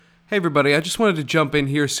Hey everybody, I just wanted to jump in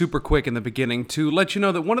here super quick in the beginning to let you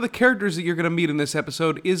know that one of the characters that you're going to meet in this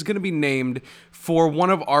episode is going to be named for one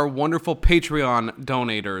of our wonderful Patreon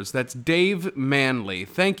donators. That's Dave Manley.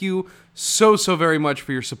 Thank you so very much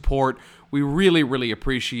for your support. We really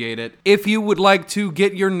appreciate it. If you would like to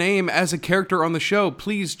get your name as a character on the show,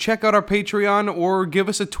 please check out our Patreon or give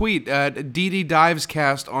us a tweet at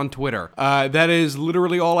DDDivesCast on Twitter. That is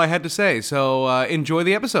literally all I had to say, so enjoy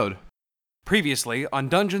the episode. Previously on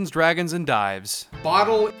Dungeons, Dragons, and Dives.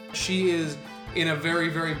 Bottle, she is in a very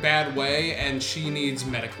bad way, and she needs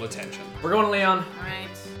medical attention. We're going to Leon. Alright.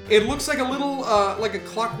 It looks like a little, like a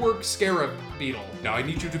clockwork scarab beetle. Now I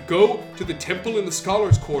need you to go to the temple in the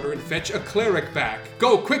Scholar's Quarter and fetch a cleric back.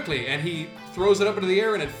 Go, quickly! And he throws it up into the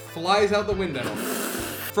air and it flies out the window.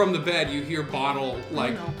 From the bed, you hear Bottle,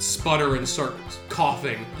 sputter and start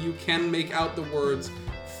coughing. You can make out the words,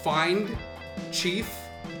 find, chief,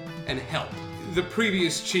 and help. The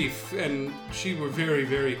previous chief and she were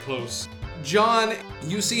very close. John,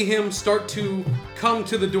 you see him start to come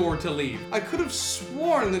to the door to leave. I could have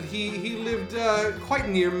sworn that he lived quite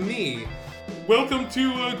near me. Welcome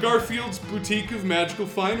to Garfield's Boutique of Magical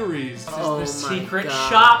Fineries. This is the secret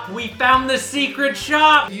shop. We found the secret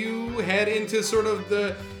shop. You head into sort of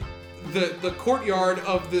the courtyard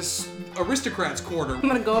of this aristocrat's quarter. I'm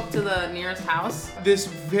gonna go up to the nearest house. This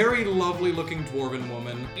very lovely looking dwarven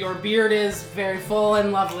woman. Your beard is very full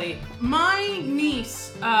and lovely. My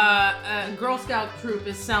niece, Girl Scout troop,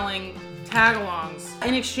 is selling tag-alongs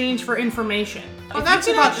in exchange for information. Well, that's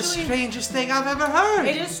about the strangest thing I've ever heard.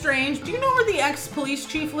 It is strange. Do you know where the ex-police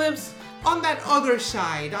chief lives? On that other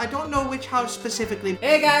side. I don't know which house specifically.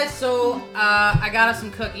 Hey guys, so I got us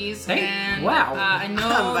some cookies, and wow. I know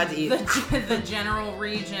I'm about to eat. the general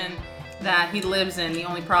region that he lives in. The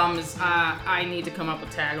only problem is I need to come up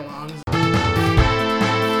with tag-alongs.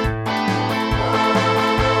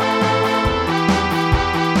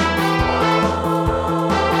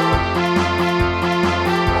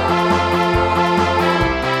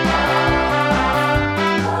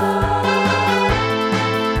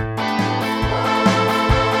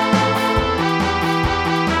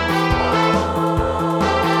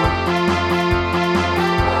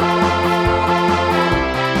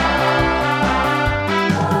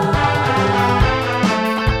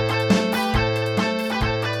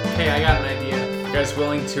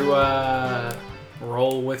 Willing to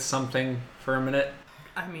roll with something for a minute?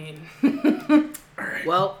 I mean, Alright.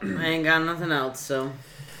 Well, I ain't got nothing else, so.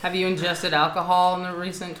 have you ingested alcohol in the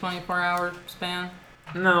recent 24-hour span?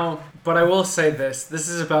 No, but I will say this. This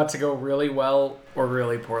is about to go really well or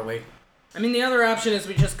really poorly. I mean, the other option is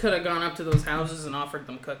we just could have gone up to those houses and offered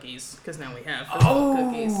them cookies, because now we have physical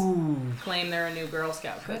cookies. Claim they're a new Girl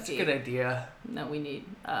Scout cookie. That's a good idea. No, we need.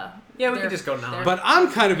 Yeah, we can just go now. But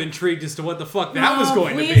I'm kind of intrigued as to what the fuck that was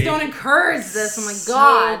going to be. Please don't encourage this. Oh my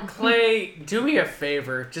god. So, Clay, do me a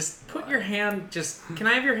favor. Just put your hand. Can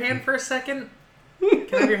I have your hand for a second? Can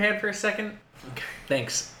I have your hand for a second? Okay.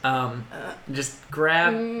 Thanks. Just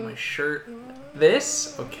grab my shirt.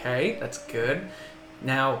 This. Okay, that's good.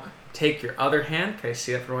 Now. Take your other hand. Can I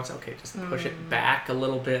see that for once? Okay, just push it back a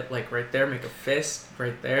little bit, like right there. Make a fist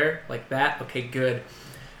right there, like that. Okay, good.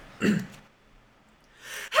 Help!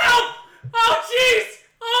 Oh, jeez!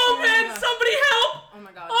 Oh, man, somebody help! Oh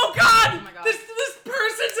my god. Oh, God! Oh my god. This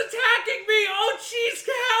person's attacking me! Oh, jeez,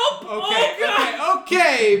 help! Oh, God!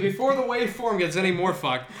 Okay. Before the waveform gets any more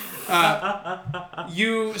fucked,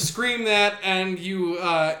 you scream that, and you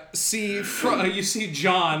see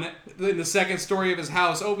John in the second story of his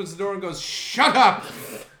house opens the door and goes, "Shut up!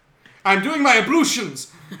 I'm doing my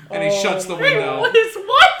ablutions!" And he shuts the window. What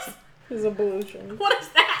His ablution. What is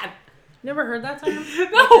that? Never heard that term?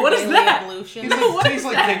 No, what is that? Ablution. He's No, what he's is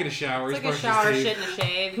like that? taking a shower. It's He's like a brushing his shower, teeth. shit, and a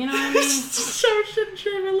shave. You know what I mean? Shower,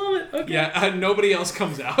 shit, I love it. Okay. Yeah, nobody else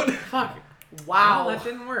comes out. Fuck. Wow. Well, that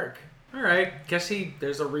didn't work. All right. Guess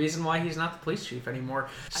there's a reason why he's not the police chief anymore.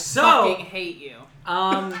 I fucking hate you.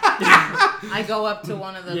 I go up to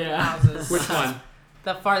one of the houses. Which one?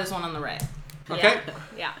 The farthest one on the right. Okay.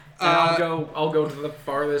 Yeah. And I'll go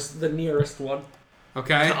to the nearest one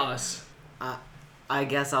Okay. to us. I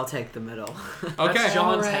guess I'll take the middle. Okay. That's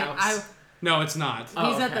John's Alright, house. No, it's not.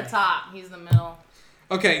 He's at the okay. top. He's the middle.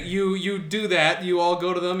 Okay, you do that. You all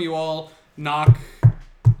go to them. You all knock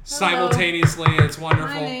simultaneously. It's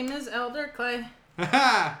wonderful. My name is Elder Clay.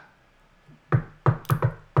 Ha!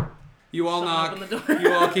 You all knock. Someone open the door.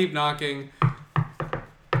 You all keep knocking.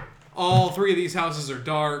 All three of these houses are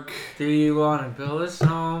dark, Do you want to build a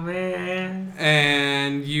snowman?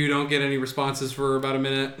 and you don't get any responses for about a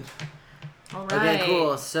minute. All right. Okay,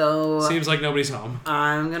 cool. So Seems like nobody's home.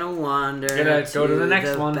 I'm gonna wander Gonna go to the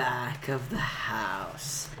next one. back of the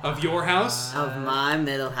house. Of your house? of my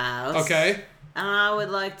middle house. Okay. And I would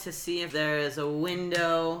like to see if there is a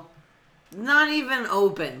window, not even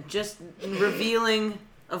open, just revealing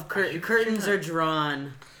of curtains are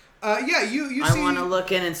drawn. Yeah, you I see... want to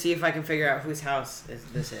look in and see if I can figure out whose house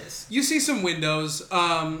this is. You see some windows.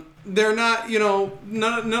 They're not,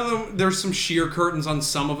 none of them. There's some sheer curtains on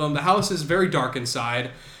some of them. The house is very dark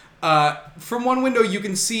inside. From one window, you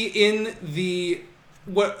can see in the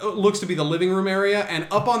what looks to be the living room area, and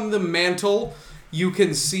up on the mantle, you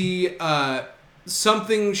can see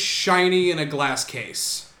something shiny in a glass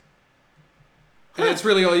case. And that's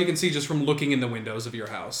really all you can see just from looking in the windows of your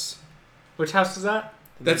house. Which house is that?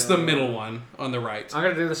 That's the middle one on the right. I'm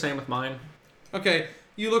gonna do the same with mine. Okay,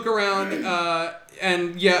 you look around,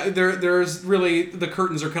 and yeah, there's really, the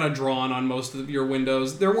curtains are kind of drawn on most of your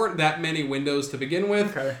windows. There weren't that many windows to begin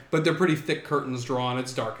with, Okay. but they're pretty thick curtains drawn.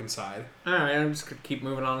 It's dark inside. Alright, I'm just gonna keep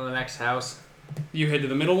moving on to the next house. You head to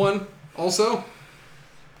the middle one, also?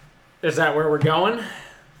 Is that where we're going?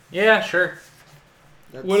 Yeah, sure.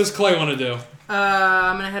 What does Clay want to do?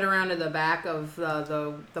 I'm gonna head around to the back of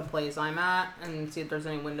the place I'm at and see if there's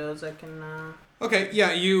any windows I can. Okay,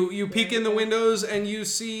 yeah, you peek in the windows and you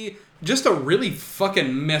see just a really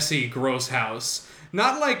fucking messy, gross house.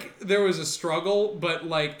 Not like there was a struggle, but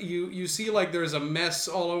like you see like there's a mess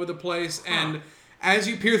all over the place, and as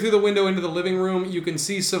you peer through the window into the living room, you can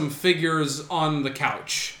see some figures on the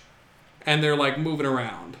couch. And they're like moving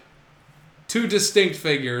around. 2 distinct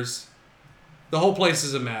figures. The whole place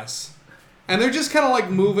is a mess. And they're just kind of like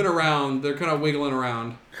moving around. They're kind of wiggling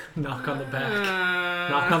around. Knock on the back.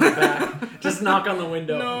 Knock on the back. Just knock on the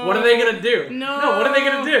window. No. What are they gonna do? No. What are they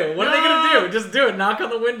gonna do? What are they No. gonna do? Just do it. Knock on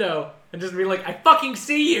the window. And just be like, I fucking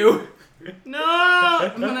see you. No.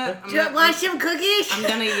 I'm gonna Want some cookies? I'm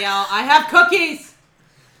gonna yell. I have cookies.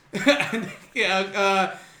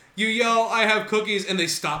 Yeah, you yell, I have cookies, and they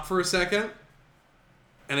stop for a second.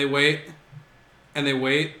 And they wait. And they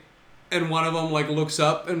wait. And one of them like looks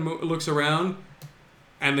up and looks around.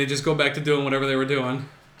 And they just go back to doing whatever they were doing.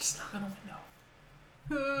 Just knock on the window.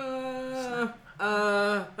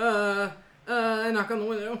 I knock on the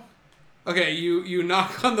window. Okay, you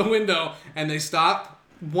knock on the window, and they stop.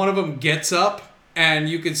 One of them gets up, and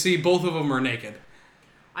you can see both of them are naked.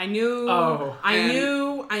 I knew. Oh. I And-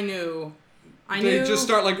 knew. They just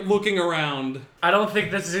start like looking around. I don't think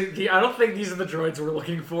these are the droids we're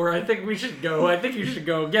looking for. I think we should go. I think you should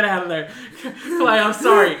go. Get out of there. Clay, I'm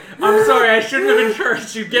sorry. I shouldn't have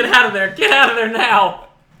encouraged you. Get out of there. Get out of there now.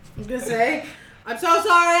 I was gonna say, I'm so sorry.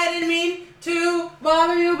 I didn't mean to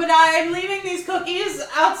bother you, but I am leaving these cookies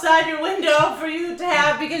outside your window for you to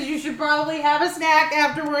have because you should probably have a snack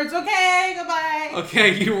afterwards. Okay, goodbye.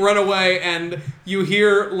 Okay, you run away, and you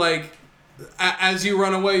hear like, as you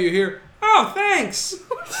run away, you hear, "Oh, thanks."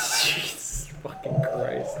 Jesus fucking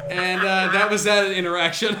Christ. And that was that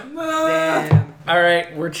interaction. Damn.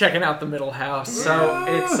 Alright, we're checking out the middle house. So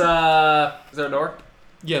it's, is there a door?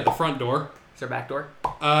 Yeah, the front door. Is there a back door?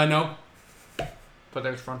 No. But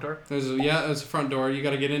there's a front door? There's a front door. You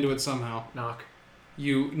got to get into it somehow. Knock.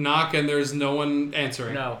 You knock, and there's no one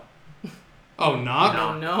answering. No. Oh, knock?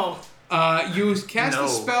 Oh no. You cast No. the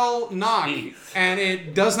spell knock, Jeez. and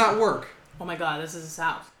it does not work. Oh my God, this is his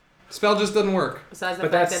house. Spell just doesn't work. Besides the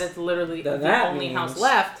But fact that's- that it's literally then the that only means- house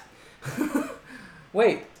left.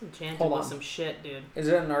 Wait, Enchanted Hold with on. some shit, dude. is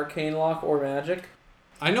it an arcane lock or magic?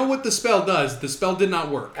 I know what the spell does. The spell did not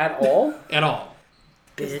work At all? at all.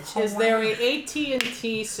 Bitch. Is there a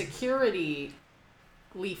AT&T security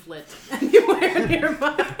leaflet anywhere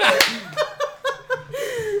nearby?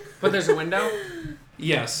 But there's a window?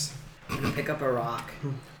 Yes. I'm gonna pick up a rock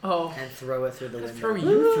Oh, and throw it through the window. Throw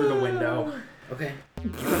you through the window. Okay.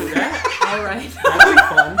 all right. That'd be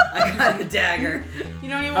fun. I got a dagger. You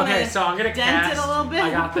don't even want to Okay, so I'm gonna dent cast. it a little bit? I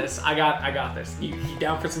got this. I got this. You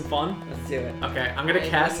down for some fun? Let's do it. Okay, I'm gonna Okay,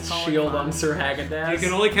 cast what do you call it, shield fun? on Sir Haagen-Dazs. You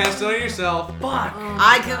can only cast it on yourself. Fuck.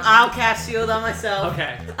 I'll cast shield on myself.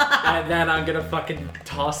 Okay, and then I'm gonna fucking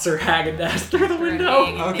toss Sir Haagen-Dazs through the window.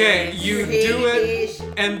 Okay, you do it,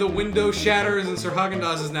 and the window shatters, and Sir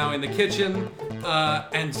Haagen-Dazs is now in the kitchen,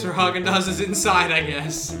 and Sir Haagen-Dazs is inside, I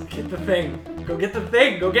guess. Get the thing. Go get the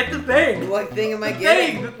thing. Go get the thing. What thing am I Thing.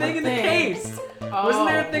 getting? The thing in the Thing. case. Wasn't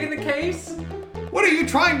there a thing in the case? What are you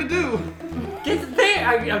trying to do? Get the thing.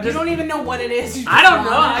 I'm You just. don't even know what it is. I don't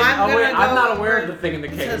know. I'm I'm not gonna aware go of the thing in the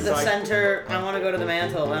To case. the so I- center, I want to go to the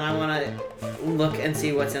mantle and I want to look and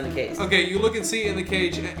see what's in the case. Okay, you look and see in the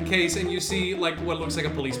case, and you see like what looks like a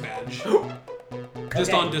police badge,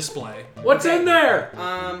 just Okay. on display. What's Okay. in there?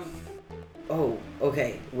 Oh,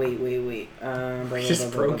 okay. Wait. We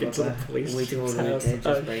just broke into the police We chief's totally house. did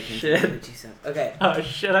just break into shit. the police chief's house. Okay. Oh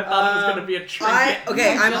shit! I thought it was gonna be a trinket.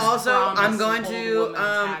 I'm going to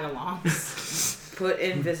tag-alongs. put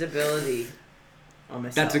invisibility on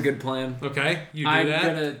myself. That's a good plan. Okay, you do I'm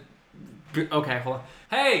that. Okay, hold on.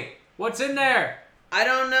 Hey, what's in there? I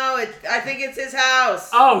don't know. I think it's his house.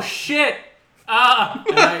 Oh shit!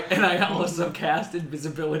 And I also cast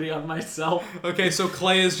invisibility on myself. Okay, so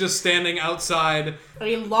Clay is just standing outside.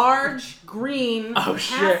 A large green Oh,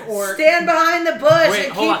 shit. half-orc. Stand behind the bush Wait,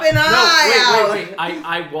 and hold keep on. an eye out. Wait.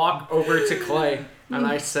 I walk over to Clay and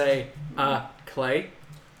I say, Clay,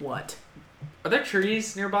 What? are there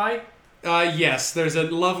trees nearby? Yes, there's a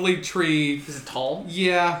lovely tree. Is it tall?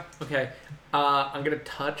 Yeah. Okay. I'm gonna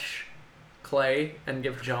touch Clay and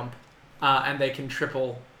give jump, and they can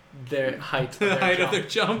triple their height. The Of their height jump. of their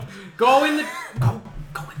jump. Go in the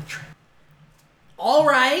tree. All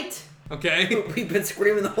right. Okay. We've been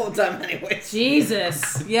screaming the whole time anyways.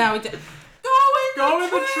 Jesus. Yeah, we did. Go in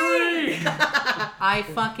the tree. I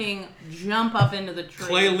fucking jump up into the tree.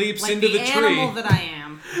 Clay leaps like into the the tree. animal that I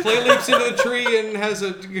am. Clay leaps into the tree and has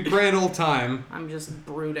a grand old time. I'm just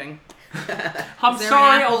brooding. I'm Is there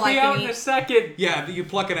sorry, an apple I'll I be can out in eat? a second. Yeah, you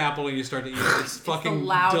pluck an apple and you start to eat it. It's fucking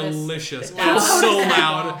loudest- delicious. loudest It's so apple.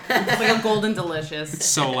 loud. It's like a golden delicious. It's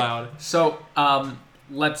so loud. So,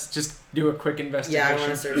 let's just do a quick investigation. Yeah, I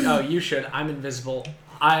wanna search. Oh, you should. I'm invisible.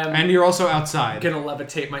 I am And you're also outside. gonna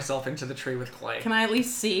levitate myself into the tree with Clay. Can I at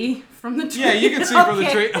least see from the tree? Yeah, you can see from the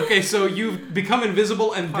Okay. tree. Okay, so you've become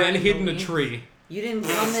invisible and then Pardon hidden a me. tree. You didn't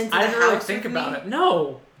come into the I didn't really house think with about me? it.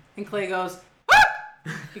 No. And Clay goes,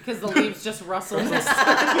 because the leaves just rustle. Hey,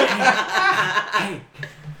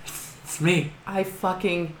 it's me. I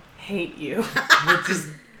fucking hate you. Let's just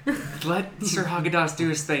let Sir Haagen-Dazs do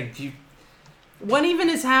his thing. What even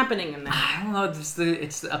is happening in there? I don't know.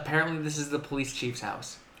 Apparently this is the police chief's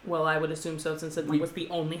house. Well, I would assume so since it We- was the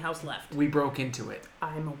only house left. We broke into it.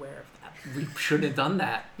 I'm aware of that. We shouldn't have done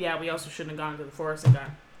that. Yeah, we also shouldn't have gone into the forest and got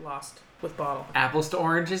lost with Bottle. Apples to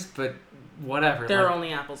oranges, but whatever. There are like-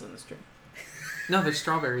 only apples in this tree. No, there's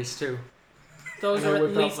strawberries too. Those And I are at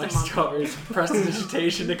whip out least my a month. strawberries.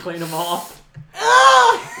 Prestidigitation to clean them off.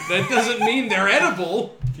 That doesn't mean they're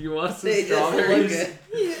edible. Do you want some They just look strawberries? good.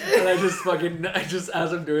 And I just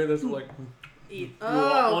as I'm doing this, I'm like, Eat. want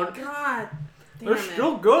Oh, one? God. Damn they're it.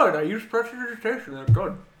 still good. I use prestidigitation. They're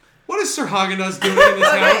good. What is Sir Haagen-Dazs doing in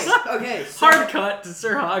this house? Okay. So Hard cut to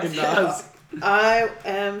Sir Haagen-Dazs. I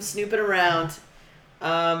am snooping around.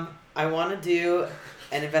 I want to do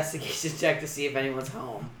an investigation check to see if anyone's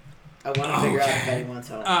home. I want to figure out if anyone's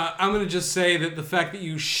home. I'm gonna just say that the fact that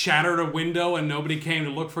you shattered a window and nobody came to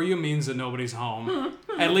look for you means that nobody's home.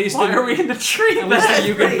 At least, Why are we in the tree at least that then?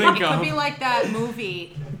 you can think It could of. be like that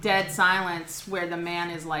movie, Dead Silence, where the man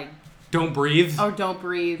is like, Don't breathe. oh, don't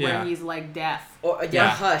breathe, Yeah. where he's like deaf, Or Yeah.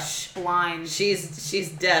 hush. blind. She's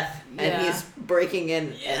deaf and Yeah. he's breaking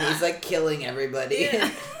in and he's like killing everybody.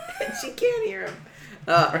 and she can't hear him.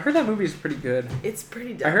 I heard that movie is pretty good. It's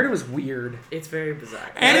pretty dumb. I heard it was weird. It's very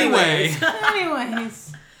bizarre. Anyway.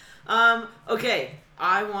 Anyways. Okay.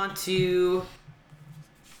 I want to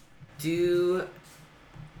do.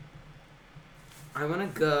 I want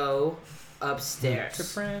to go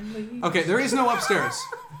upstairs. Okay, there is no upstairs.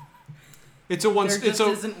 It's a one. There It's just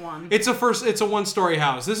a. isn't one. It's a first. It's a one-story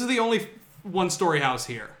house. This is the only one-story house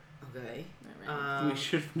here. Okay. We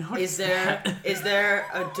should have noticed Is there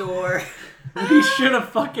a door? that. We should have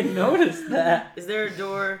fucking noticed that. Is there a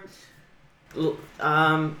door?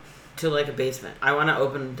 To like a basement. I want to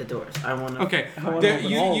open the doors. I want to. Okay, I wanna there,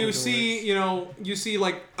 open all you the see you see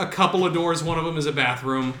like a couple of doors. One of them is a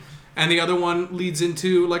bathroom, and the other one leads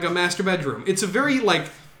into like a master bedroom. It's a very like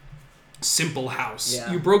simple house.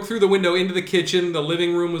 Yeah. You broke through the window into the kitchen. The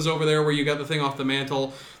living room was over there where you got the thing off the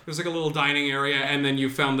mantle. There's like a little dining area, and then you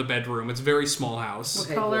found the bedroom. It's a very small house. What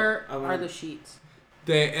Okay, color cool. I are wanna- the sheets?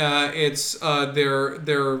 They're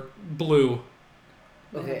blue.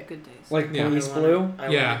 Okay. Good days. Like Yeah. police I wanna- blue? I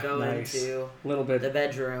Yeah. want to go Nice. into A little the bit.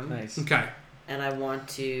 bedroom Nice. Okay, and I want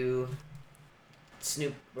to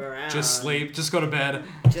snoop around. just sleep. Just go to bed.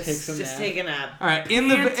 Just Take some nap. take a nap. All right, in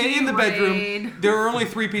the bedroom, Anti-raid. there are only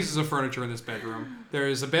 3 pieces of furniture in this bedroom. There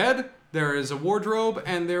is a bed, there is a wardrobe,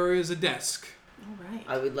 and there is a desk. All right.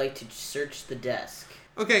 I would like to search the desk.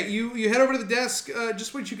 Okay, you head over to the desk.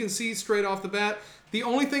 Just what you can see straight off the bat. The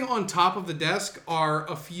only thing on top of the desk are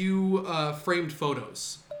a few framed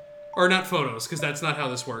photos, or not photos, because that's not how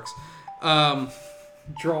this works.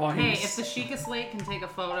 Drawings. Hey, if the Sheikah Slate can take a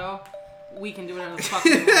photo, we can do whatever the fuck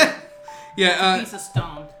we want. Yeah, Piece of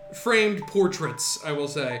stone. framed portraits, I will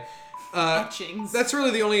say. Etchings. That's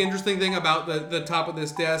really the only interesting thing about the top of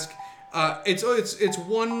this desk. It's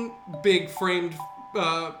one big framed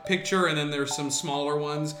picture, and then there's some smaller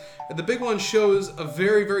ones. The big one shows a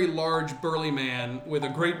very, very large burly man with a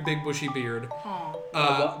great big bushy beard.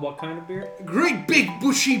 What kind of beard? Great big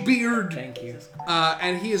bushy beard. Thank you.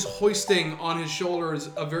 And he is hoisting on his shoulders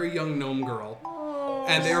a very young gnome girl,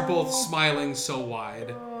 and they're both smiling so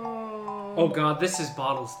wide. Oh god, this is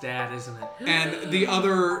Bottle's dad, isn't it? And the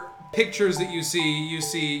other pictures that you see,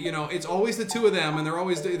 it's always the two of them, and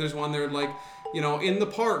there's one they're like, in the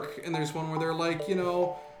park, and there's one where they're like, they're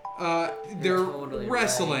totally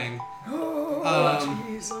wrestling.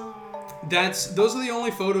 Those are the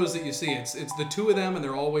only photos that you see. It's the two of them, and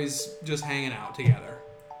they're always just hanging out together.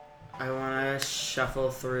 I want to shuffle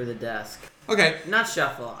through the desk. Okay. Not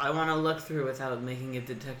shuffle. I want to look through without making it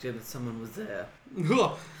detected that someone was there.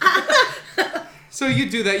 So you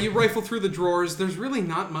do that. You rifle through the drawers. There's really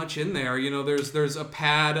not much in there. There's a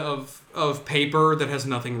pad of paper that has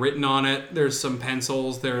nothing written on it. There's some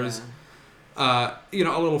pencils. There's a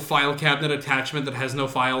little file cabinet attachment that has no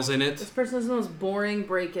files in it. This person is the most boring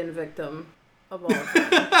break-in victim of all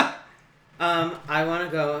time. I want to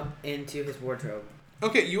go into his wardrobe.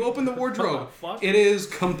 Okay, you open the wardrobe. What the fuck? It is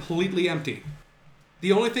completely empty.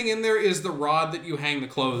 The only thing in there is the rod that you hang the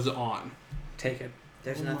clothes on. Take it.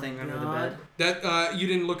 There's Oh nothing my under God. the bed. That you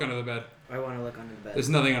didn't look under the bed. I want to look under the bed. There's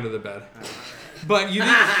nothing under the bed. But you did,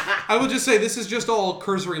 I will just say this is just all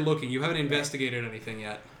cursory looking. You haven't investigated anything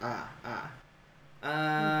yet. You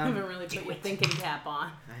haven't really put your thinking cap on.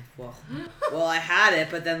 Well, I had it,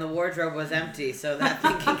 but then the wardrobe was empty, so that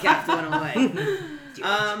thinking cap went away.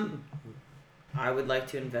 I would like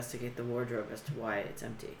to investigate the wardrobe as to why it's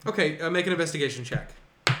empty. Okay, make an investigation check.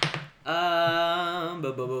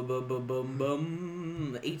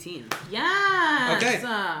 18. Yes! Okay.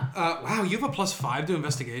 Wow, you have a +5 to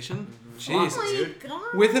investigation? Jeez. Oh my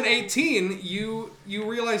God. With an 18, you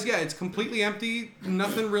realize, it's completely empty,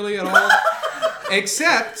 nothing really at all.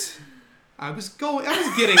 Except, I was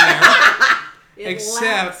getting there.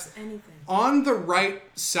 Except, anything. on the right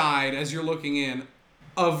side, as you're looking in,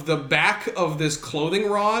 of the back of this clothing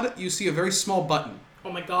rod, you see a very small button.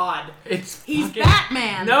 Oh my God. He's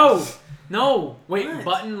Batman. No. Wait, What?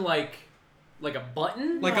 button like a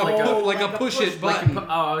button? Like No, a like a push push it button.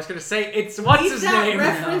 I was gonna say it's what's Leave his that name?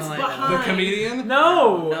 reference No, behind. The comedian?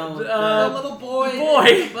 No. No, The little boy.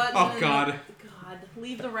 boy. the button Oh, and God. God.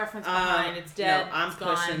 Leave the reference behind. It's dead. No, I'm It's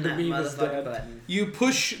gone. pushing that meme is motherfucking dead. button. You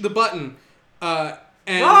push the button, and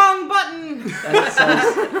Wrong button.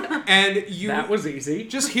 and you That was easy.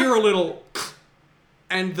 just hear a little,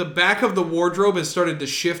 and the back of the wardrobe has started to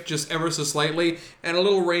shift just ever so slightly, and a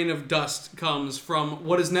little rain of dust comes from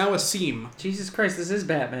what is now a seam. Jesus Christ, this is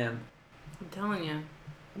Batman. I'm telling you.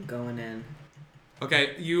 I'm going in.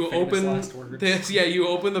 Okay, you Famous open last words. this. Yeah, you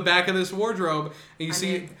open the back of this wardrobe, and you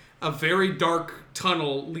see mean- a very dark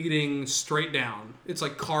tunnel leading straight down. It's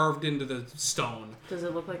like carved into the stone. Does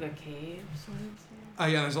it look like a cave?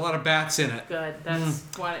 Yeah, there's a lot of bats in it. Good. That's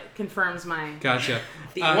what it confirms my. Gotcha.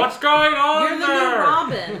 What's going on You're the new there?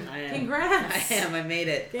 Robin. I am. Congrats. I am. I made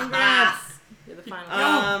it. Congrats. You're the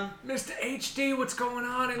final. Mr. HD, what's going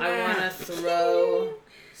on in I there? want to throw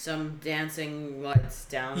some dancing lights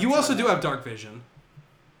down. You also do somewhere. have dark vision.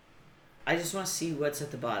 I just want to see what's at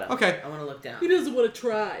the bottom. Okay. I want to look down. He doesn't want to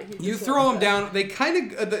try. You throw them down. They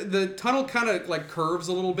kind of the tunnel kind of like curves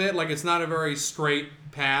a little bit. Like it's not a very straight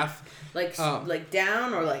path. Like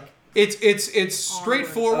down or like. It's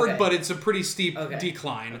straightforward, Okay. but it's a pretty steep Okay.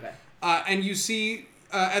 decline. Okay. And you see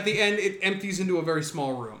at the end it empties into a very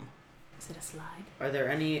small room. Is it a slide? Are there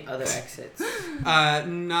any other exits?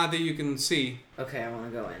 Not that you can see. Okay, I want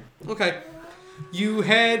to go in. Okay. You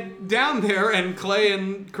head down there, and Clay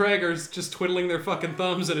and Craig are just twiddling their fucking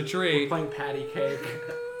thumbs at a tree. Playing patty cake.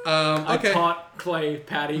 I Okay. taught Clay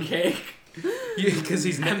patty cake. Because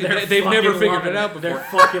And they're they've never fucking figured loving it out before. They're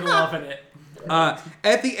fucking loving it.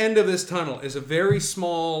 At the end of this tunnel is a very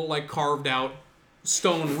small, like carved out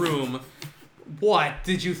stone room. What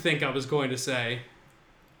did you think I was going to say?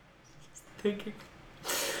 Thinking.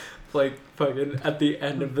 Like, fucking, at the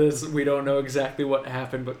end of this, we don't know exactly what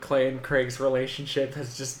happened, but Clay and Craig's relationship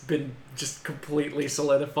has just been completely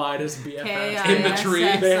solidified as BFFs. In the tree.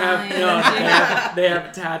 They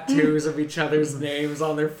have tattoos of each other's names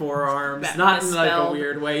on their forearms. Not in like a Misspelled.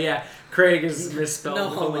 weird way, yeah. Craig is misspelled No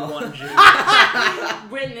with only homo. one G.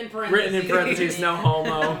 Written in parentheses. Written in parentheses, no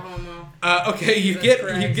homo. No homo. Okay, you Jesus get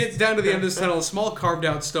Christ. down to the end of this tunnel, a small carved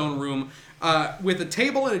out stone room with a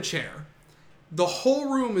table and a chair. The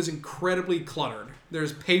whole room is incredibly cluttered.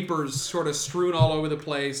 There's papers sort of strewn all over the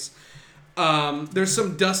place. There's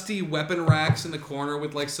some dusty weapon racks in the corner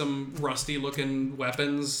with like some rusty looking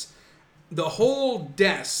weapons. The whole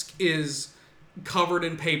desk is covered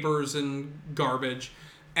in papers and garbage,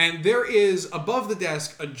 and there is above the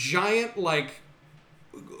desk a giant, like,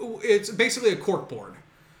 it's basically a corkboard,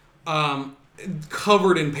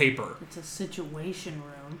 covered in paper. It's a situation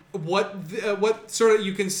room. What sort of,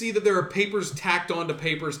 you can see that there are papers tacked onto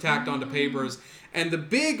papers, and the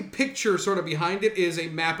big picture sort of behind it is a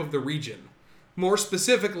map of the region. More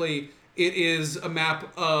specifically, it is a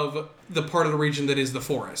map of the part of the region that is the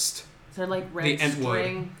forest. Is there like red The Entwood.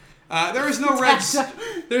 string? There is no red.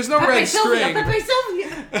 There's no red string.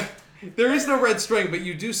 Sylvia. There is no red string, but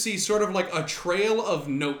you do see sort of like a trail of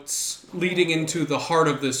notes leading into the heart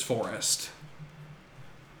of this forest.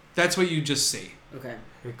 That's what you just see. Okay.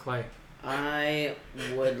 Hey, Clay. I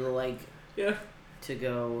would like Yeah. to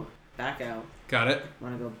go back out. Got it? I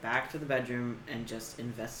want to go back to the bedroom and just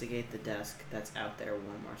investigate the desk that's out there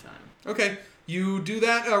one more time. Okay. You do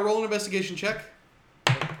that. Roll an investigation check.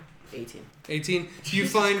 18. 18. You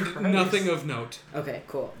Jesus find Christ. nothing of note. Okay,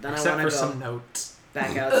 cool. Then Except I for want to go some notes.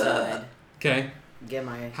 back outside. Okay. Get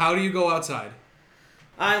my... How do you go outside?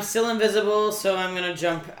 I'm still invisible, so I'm going to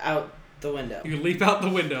jump out the window. You leap out the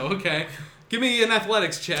window. Okay. Give me an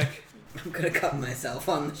athletics check. I'm going to cut myself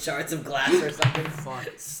on the shards of glass or something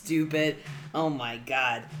stupid. Oh my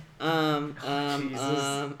god.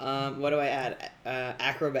 What do I add?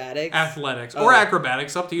 Acrobatics? Athletics. Oh. Or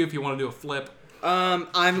acrobatics. Up to you if you want to do a flip. I'm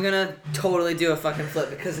gonna totally do a fucking flip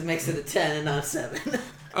because it makes it a 10 and not a 7.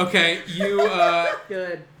 Okay. You,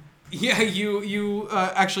 Good. yeah, you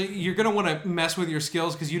actually, you're going to want to mess with your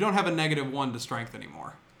skills because you don't have a -1 to strength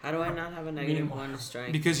anymore. How do I not have a -1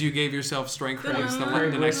 strength? Because you gave yourself strength points the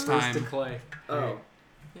Alright, next first to time. Clay. Oh.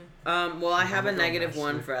 Well, I have a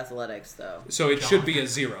 -1 for athletics, though. So it should be a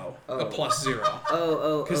 0. A Oh. +0.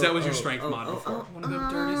 Oh. 'Cause that was your strength mod before. Want to go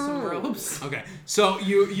dirty some ropes? Okay, so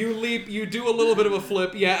you leap, you do a little bit of a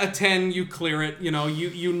flip. Yeah, a 10, you clear it. You know,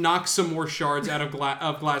 you knock some more shards out of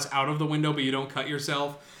glass out of the window, but you don't cut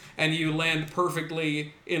yourself, and you land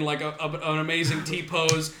perfectly in like an amazing T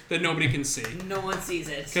pose that nobody can see No one sees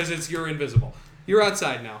it. because you're invisible. You're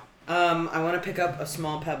outside now. I want to pick up a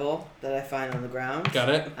small pebble that I find on the ground. Got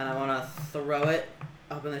it? And I want to throw it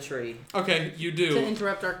up in the tree. Okay, you To do.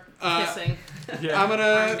 interrupt our Uh, kissing. I'm Our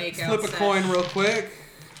gonna makeout flip a sesh. coin real quick.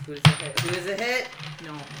 Who does it hit? Who does it hit?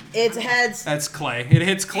 No. It's heads. That's Clay. It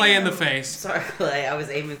hits Clay in the face. Sorry, Clay. I was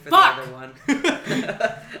aiming for Fuck! the other one.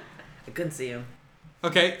 I couldn't see him.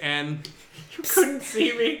 Okay, and You couldn't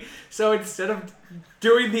see me, so instead of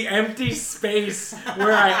doing the empty space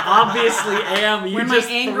where I obviously am, you Where my just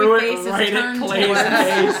angry threw face it is right at turned Clay's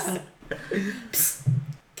towards- face.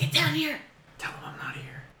 Get down here. Tell him I'm not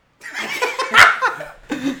here.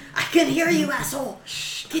 I can hear you, asshole.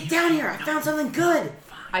 Shh. Get down here. I found something good.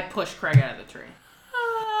 I pushed Craig out of the tree.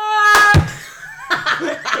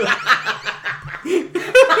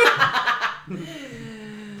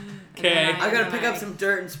 okay. And then I gotta pick up some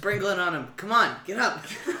dirt and sprinkle it on him. Come on, get up.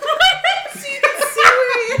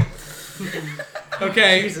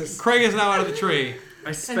 Okay, Jesus. Craig is now out of the tree. I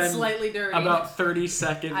And spend slightly dirty. about 30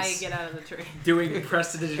 seconds I get out of the tree. doing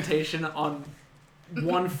prestidigitation on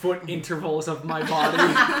 1 foot intervals of my body.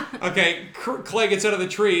 Okay, Clay gets out of the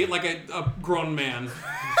tree like a grown man.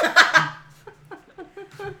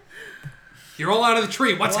 You're all out of the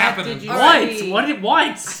tree. What's What happening? did you- What? What?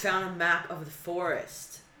 I found a map of the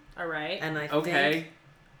forest, All right. and I Okay. think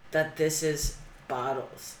that this is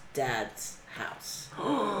Bottle's dad's house.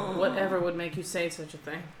 Whatever would make you say such a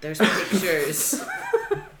thing? There's pictures.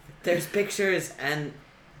 There's pictures, and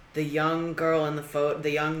the young girl in the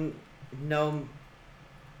the young gnome.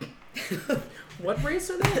 What race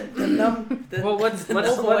are they? The gnome. The, Well, let's Oh,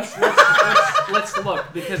 boy. let's look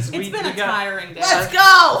because It's been we a got. tiring day. Let's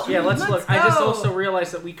go. Yeah, let's Let's look. I just go. also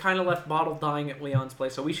realized that we kind of left Bottle dying at Leon's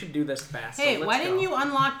place, so we should do this fast. Hey, so let's why go. didn't you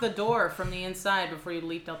unlock the door from the inside before you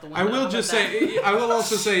leaped out the window? I will How just about that? say, I will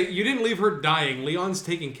also say, you didn't leave her dying. Leon's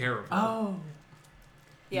taking care of her. Oh.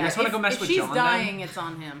 Yeah, You guys wanna if- go mess if with she's John, then? dying, it's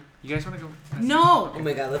on him. You guys want to go? No! Oh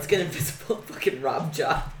my god, let's get invisible. Fucking rob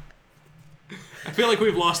John. I feel like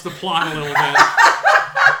we've lost the plot a little bit.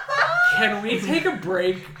 Can we take a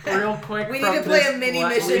break real quick? We need from to play this a mini le-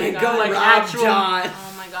 mission and God. go like rob actual- John.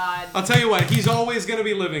 Oh my god. I'll tell you what, he's always going to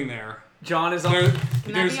be living there. John is on. There, Can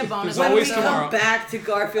that there's be a bonus there's When always we tomorrow. come back to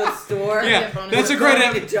Garfield's store, Yeah, bonus that's a episode. great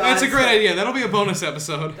Going to that's a great John's- idea. That'll be a bonus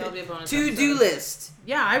episode. That'll be a bonus to-do episode. list.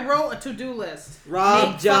 Yeah, I wrote a to-do list. Rob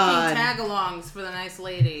Make John. fucking tagalongs for the nice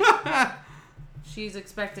lady. She's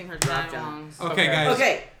expecting her Rob John. tagalongs. Okay, Okay. guys.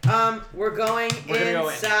 Okay, we're going We're gonna go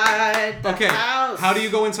in. inside the Okay, house. how do you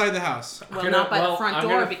go inside the house? Well, gonna- not by well, the front I'm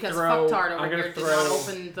door gonna because throw- fucktard I'm over gonna here did throw- not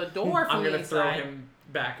open the door I'm from the gonna throw inside. him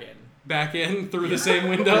back in. back in through the same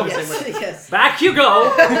window. Yes. Back you go.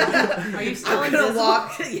 Are you still I'm gonna invisible?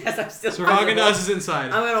 walk. Yes, I'm still. So Haagen-Dazs is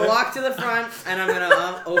inside. I'm gonna walk to the front and I'm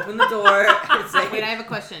gonna open the door and say, Wait, I have a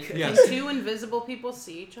question. Yes. Can two invisible people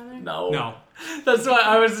see each other? No. That's what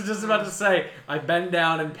I was just about to say. I bend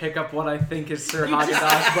down and pick up what I think is Sir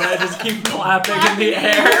Haagen-Dazs, but I just keep clapping in the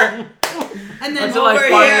air And then until I over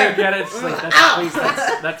finally here. get it. It's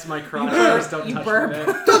like, that's my crotch. Please don't You touch burp. me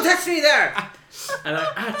there. "Don't touch me there." And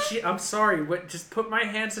I'm sorry. What? Just put my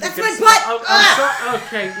hands in. That's the my butt! I'm sorry.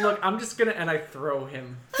 Okay, look. I'm just gonna. And I throw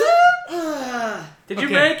him. Did you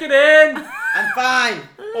Okay. make it in? I'm fine.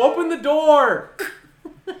 Open the door.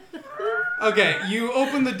 Okay, you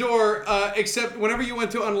open the door, except whenever you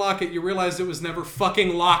went to unlock it, you realized it was never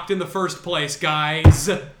fucking locked in the first place, guys.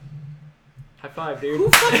 High five, dude. Who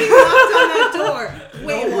fucking knocked on that door?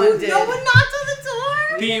 Wait, No one did. No one knocked on the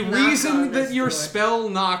door? The did not knock reason on that this your door. spell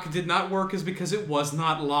knock did not work is because it was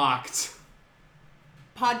not locked.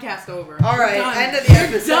 Podcast over. All right, We're done. end of the We're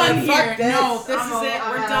episode. done Fuck here. this. No, this I'm is out, it.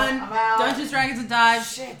 I'm We're out, done. I'm out. Dungeons, Dragons, and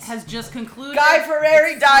Dives Shit. has just concluded. Guy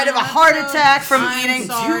Ferrari died of a heart attack from I'm eating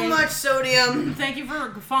sorry. too much sodium. Thank you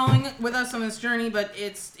for following with us on this journey, but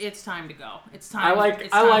it's time to go. It's time. I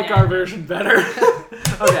it's time like to our end. version better.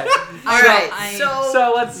 Okay. All right, I-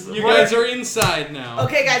 So let's. You guys are inside now.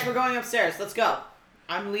 Okay, guys, we're going upstairs. Let's go.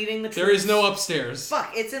 I'm leading the troops. There is no upstairs.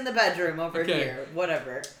 Fuck, it's in the bedroom over Okay. here.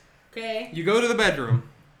 Whatever. Okay. You go to the bedroom.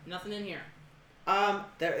 Nothing in here.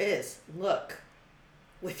 There is. Look.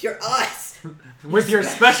 With your eyes. with your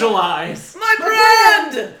special eyes. My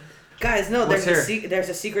brand! Guys, no, What's there's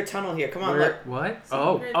a secret tunnel here. Come on, Where, look. what?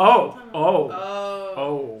 Secret Oh. Oh.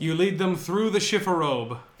 Oh. You lead them through the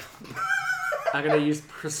chifforobe. I'm gonna use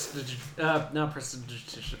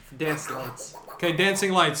dance lights. Okay,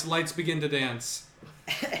 dancing lights. Lights begin to dance.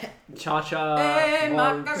 Cha-cha. Hey,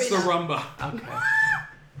 waltz. It's the rumba. Okay.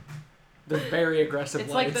 They're very aggressive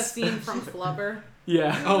It's lights. like the scene from Flubber.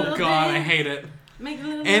 Yeah. Oh god, I hate it. Make a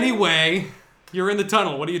little. Anyway, you're in the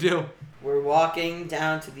tunnel. What do you do? We're walking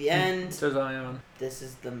down to the end. So Zion. This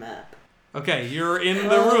is the map. Okay, you're in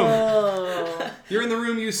the room. Oh. You're in the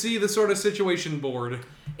room. You see the sort of situation board.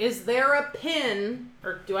 Is there a pin,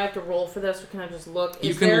 or do I have to roll for this, or can I just look?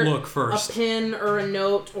 You Is can there look first. A pin or a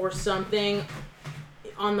note or something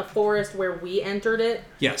on the forest where we entered it?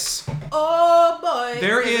 Yes. Oh boy!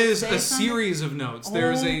 There Does it is say a something? series of notes.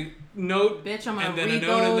 There's a note, Bitch, I'm gonna and then a read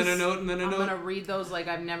note, those. and then a note, and then a I'm note. gonna read those like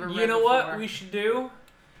I've never read You know before. what we should do?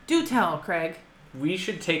 Do tell, Craig. We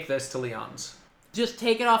should take this to Leon's. Just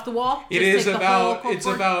take it off the wall. It Just is take the whole about it's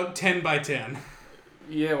corkboard? about 10 by 10.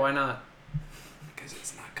 Yeah, why not? Because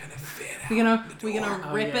it's not gonna fit. We're gonna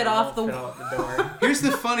Oh, rip yeah, it off the won't wall. fit out the door. Here's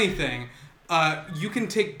the funny thing. You can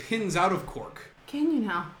take pins out of cork. Can you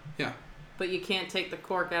now? Yeah. But you can't take the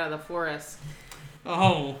cork out of the forest.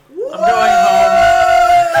 Oh.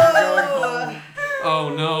 I'm going home.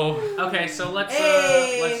 Oh no. Okay, so let's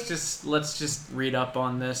Hey. let's just read up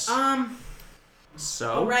on this.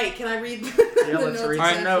 So All right. Can I read? Yeah, let's read All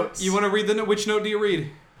some right, notes. You want to read the note? Which note do you read?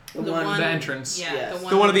 The one- the entrance. Yeah, Yes. the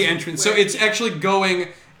one. The one at the where- entrance. So it's actually going.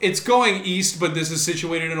 It's going east, but this is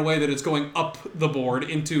situated in a way that it's going up the board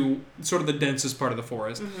into sort of the densest part of the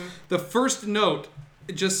forest. Mm-hmm. The first note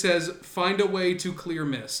it just says, "Find a way to clear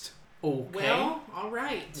mist." Okay. Well, all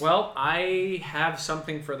right. Well, I have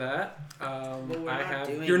something for that. Well, we're I not have.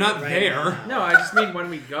 doing You're it not right there. now. No, I just mean when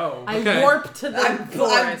we go. I Okay. warp to the I'm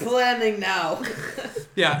forest. planning now.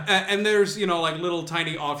 Yeah, and there's like little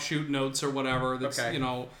tiny offshoot notes or whatever. That's Okay.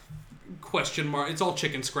 question mark. It's all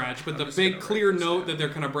chicken scratch, but the just big gonna clear write this note down. that they're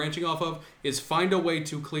kind of branching off of is "Find a way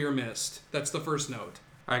to clear mist." That's the first note.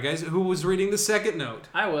 All right, guys. Who was reading the second note?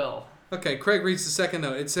 I will. Okay, Craig reads the second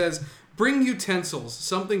note. It says, "Bring utensils.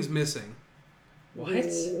 Something's missing." What?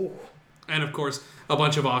 And of course, a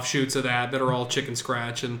bunch of offshoots of that are all chicken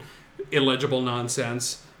scratch and illegible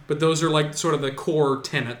nonsense. But those are like sort of the core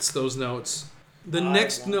tenets, those notes. The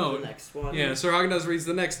next note. The next one. Yeah, Sir Haagen-Dazs reads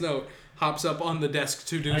the next note, hops up on the desk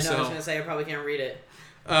to do I know. I was so. gonna say I probably can't read it.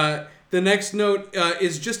 The next note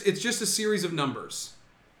is just a series of numbers.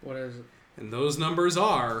 What is it? And those numbers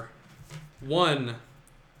are 1,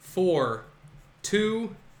 4,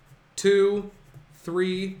 2, 2,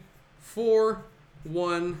 3, 4,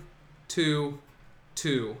 1, 2,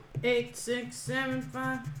 2. 8, 6, 7,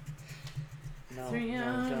 5. No, Three,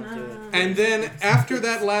 no, don't do it. And then after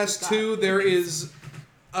that last two, there is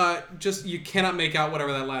just you cannot make out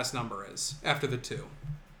whatever that last number is after the 2.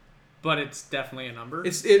 But it's definitely a number.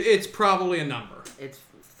 It's probably a number. It's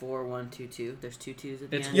 4, 1, 2, 2. There's 2 2s at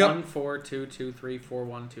the It's end. Yep. 1 4 2 2 3 4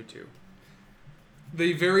 1 2 2.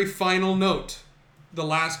 The very final note, the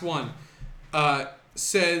last one,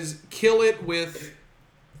 says kill it with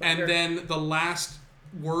And then the last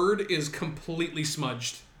word is completely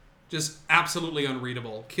smudged. Just absolutely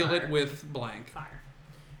unreadable. Kill it with blank. Fire.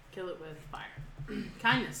 Kill it with fire.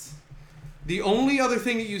 Kindness. The only other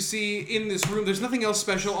thing that you see in this room, there's nothing else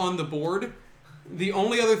special on the board. The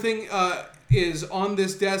only other thing is on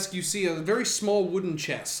this desk, you see a very small wooden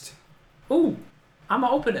chest. Ooh, I'm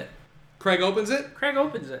gonna open it. Craig opens it. Craig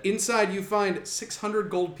opens it. Inside you find 600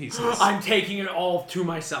 gold pieces. I'm taking it all to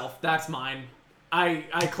myself. That's mine. I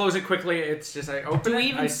close it quickly. It's just I open Do we it,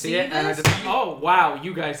 even I see see it, and I this? just wow,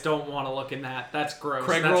 you guys don't want to look in that. That's gross.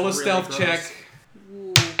 Craig, That's roll a really stealth gross. check.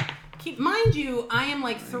 Ooh. Mind you, I am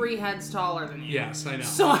like 3 heads taller than you. Yes, I know.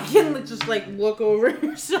 So I can just like look over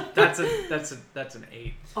your shoulder. That's an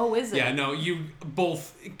 8. Oh, is it? Yeah, no, you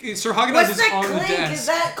both. Sir Haagen-Dazs What's is that on the clink? desk. Is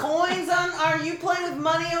that coins on? Are you playing with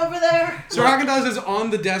money over there? Sir Haagen-Dazs is on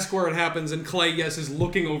the desk where it happens, and Clay, yes, is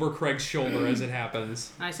looking over Craig's shoulder as it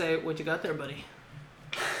happens. I say, what you got there, buddy?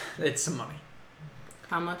 It's some money.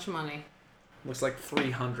 How much money? Looks like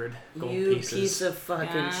 300 gold You pieces. piece of fucking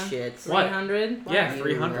Yeah. shit. What? 300? Yeah, You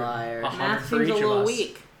 300. liar. 100 Math for seems each a of little us.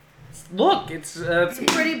 weak. Look, it's It's a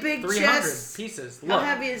pretty big 300 chest. pieces. How Look,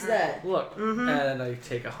 heavy is that? look, Mhm. and I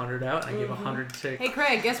take 100 out. And I give 100 to. Hey,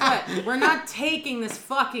 Craig, guess what? We're not taking this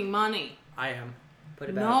fucking money. I am. Put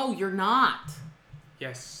it back. No, you're not.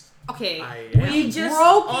 Yes, Okay. I am. We just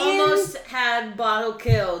broke almost had Bottle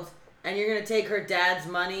killed, and you're gonna take her dad's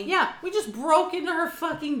money? Yeah, we just broke into her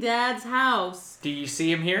fucking dad's house. Do you see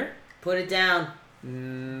him here? Put it down.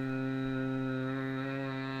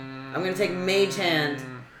 I'm gonna take Mage Hand,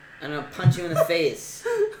 and I'll punch you in the face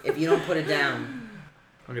if you don't put it down.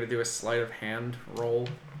 I'm gonna do a sleight of hand roll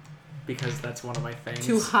because that's one of my things.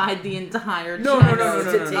 To hide the entire No,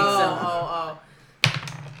 chest. To take some. Oh.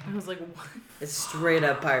 I was like, what? It's straight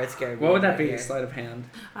up Pirates Caribbean. What would that right be? here. Sleight of hand.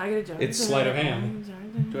 I gotta jump. It's sleight of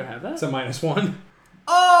hand. Do I have that? It's a -1.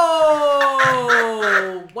 Oh!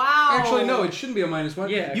 Wow. Actually, no, it shouldn't be a -1.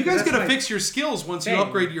 Yeah, you 'cause guys that's gotta my fix your skills once you thing.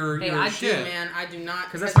 upgrade your Hey, your I shit. do, man. I do not.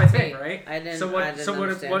 Because that's my thing, hesitate. right? I didn't. So what? I didn't So what?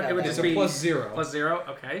 understand What how it would that just It's a be +0. +0.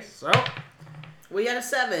 Okay, so We got a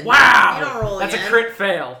 7. wow, You don't roll that's again. a crit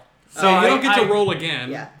fail. So you don't get to roll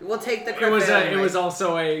again. Yeah, we'll take the It crit was fail a, it anyway. was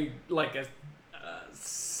also a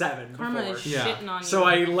 7 Karma before. is Yeah. shitting on you. So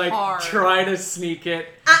I like hard. try to sneak it,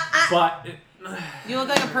 but it, You look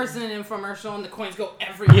like a person in an infomercial and the coins go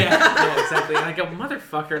everywhere. yeah, exactly. And I go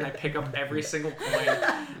motherfucker, and I pick up every single coin,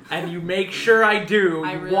 and you make sure I do.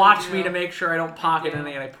 I You really watch do. me to make sure I don't pocket do.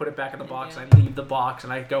 anything, and I put it back in the box. do. And I leave the box,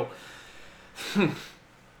 and I go.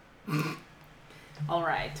 All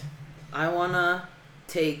right. I wanna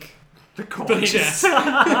take. The coins. chest.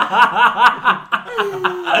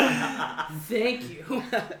 Thank you.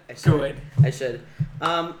 I should. Good. I should.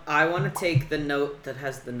 I want to take the note that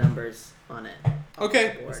has the numbers on it.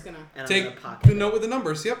 Okay. Board, Just gonna- and I'm Take gonna pocket the it. note with the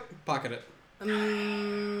numbers. Yep, pocket it.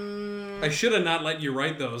 I should have not let you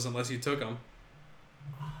write those unless you took them.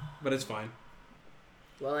 But it's fine.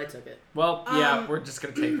 Well, I took it. Well, yeah, Um, we're just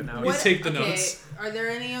gonna take the notes. What- take the notes. Are there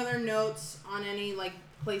any other notes on any like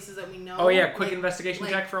places that we know? Oh yeah, quick Like- investigation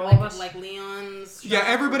like- check for all like- of us. Like Leon's. Yeah, shop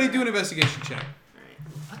everybody or- do an investigation check. Alright.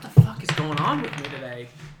 What the fuck is going on with me today?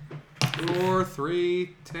 4,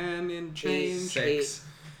 3, 10 and change. 6.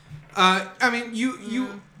 I mean,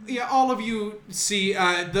 yeah, all of you see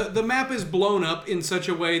the map is blown up in such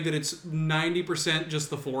a way that it's 90% just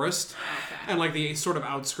the forest and like the sort of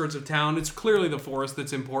outskirts of town. It's clearly the forest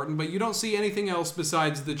that's important, but you don't see anything else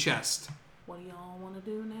besides the chest. What do y'all want to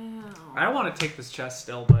do now? I want to take this chest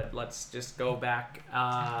still, but let's just go back.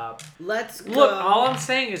 Let's go. Look, all I'm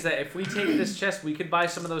saying is that if we take this chest, we could buy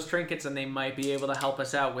some of those trinkets, and they might be able to help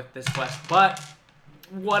us out with this quest. But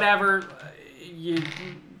whatever,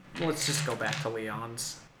 let's just go back to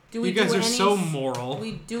Leon's. Do we You guys do are any so s- moral.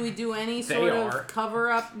 Do we do any They sort are. of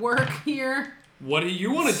cover up work here? What do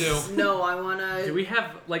you want to do? No, I want to. Do we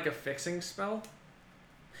have like a fixing spell?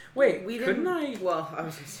 Wait, We couldn't didn't. I? Well, I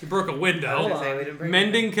was just. You broke a I was window. gonna Hold say on. we didn't bring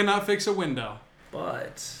Mending cannot fix a window.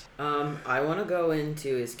 But I want to go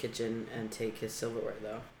into his kitchen and take his silverware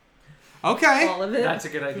though. Okay. All of it. that's a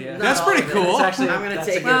good idea. Not That's all pretty of it. cool. It's actually, I'm gonna that's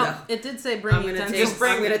take a it. good- well, it did say bring I'm gonna take. utensils.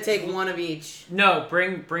 I'm gonna take one of each. No,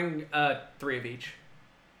 bring 3 of each.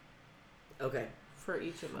 Okay. for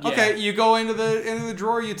each of us. Yeah. Okay, you go into the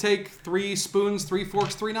drawer. You take 3 spoons, 3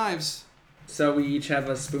 forks, 3 knives. So we each have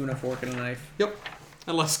a spoon, a fork, and a knife. Yep.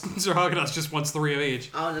 Unless Sir Haagen-Dazs just wants 3 of each.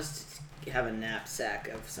 I'll just have a knapsack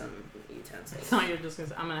of some utensils. So you're just gonna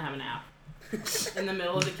say, I'm gonna have a nap. In the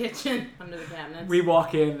middle of the kitchen, under the cabinets. We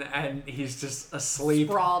walk in and he's just asleep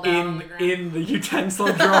Sprawled out on the ground. in the utensil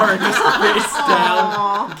drawer, just face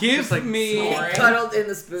down. Give like me... snoring. Cuddled in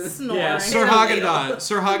the spoon. Snoring. Yeah, Sir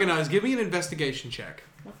Haagen-Dazs, give me an investigation check.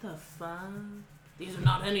 What the fuck? These are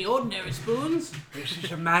not any ordinary spoons. This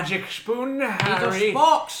is a magic spoon, These are Harry.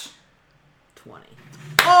 forks. 20.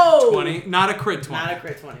 Oh! 20, not a crit 20. Not a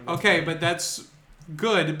crit 20. Okay, but that's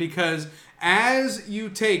good because as you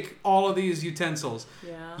take all of these utensils,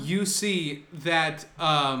 Yeah. you see that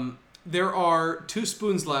there are 2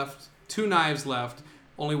 spoons left, 2 knives left,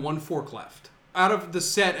 only 1 fork left. Out of the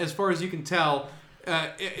set, as far as you can tell,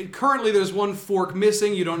 currently there's 1 fork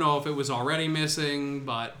missing. You don't know if it was already missing,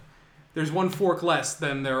 but there's 1 fork less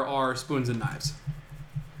than there are spoons and knives.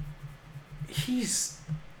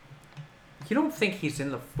 You don't think he's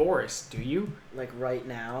in the forest, do you? Like right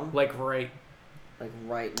now. Like right. Like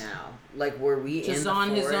right now. Like were we Just in the on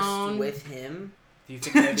his forest own? with him? Do you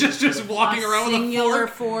think maybe just we should've- walking around with a singular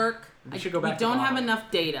fork? fork. We should go back We to don't have bottle.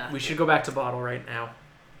 enough data. We should go back to bottle right now.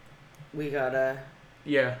 We gotta.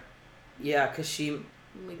 Yeah. Yeah, because she.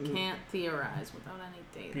 We can't theorize without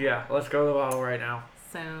any data. Yeah, let's go to the bottle right now.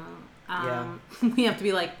 So, we have to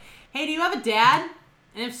be like, hey, do you have a dad?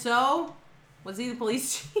 And if so, was he the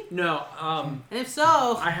police chief? No, And if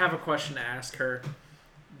so, I have a question to ask her,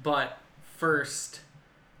 but first,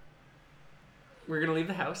 we're gonna leave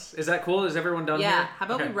the house. Is that cool? Is everyone done yeah, here? how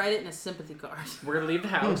about Okay. we write it in a sympathy card? We're gonna leave the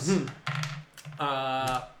house.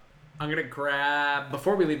 I'm gonna grab,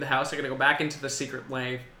 before we leave the house, I'm gonna go back into the secret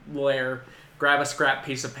lair, grab a scrap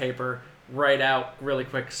piece of paper, write out really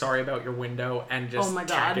quick, sorry about your window, and just Oh my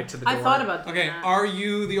tack god. it to the door. I thought about doing Okay, that. are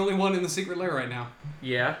you the only one in the secret lair right now?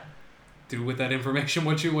 Yeah. Do with that information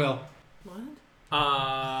what you will. What?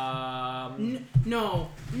 No.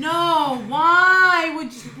 No, why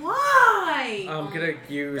would you, why? I'm gonna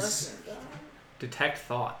use detect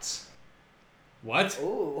thoughts. What?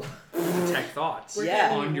 Ooh. Detect thoughts.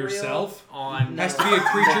 Yeah. On yourself? On Has to be a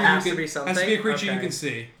creature There has you to can. be Has to be a something? creature you Okay. can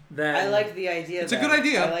see. Then I like the idea. It's a though. good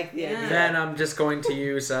idea. I like the Yeah. idea. Then I'm just going to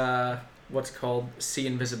use what's called see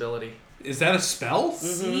invisibility Is that a spell?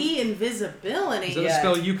 See invisibility. Is that Yeah. a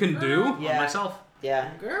spell you can do? Yeah. on myself. Yeah.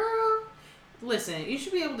 Girl, listen, you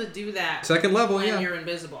should be able to do that Second level, when yeah. you're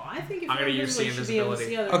invisible. I think if I'm you're gonna use invisible, see you should be able to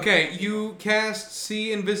see other Okay, people. you cast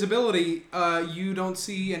see invisibility. You don't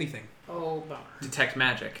see anything. Oh, bummer. Detect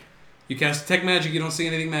magic. You cast detect magic. You don't see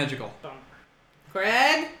anything magical. Bummer.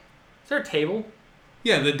 Greg? Is there a table?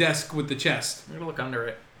 Yeah, the desk with the chest. I'm gonna look under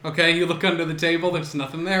it. Okay, you look under the table. There's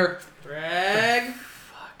nothing there. Greg?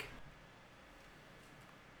 Fuck.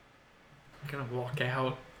 I'm gonna walk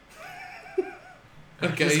out.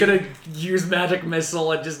 Okay. Just gonna use magic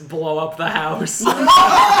missile and just blow up the house.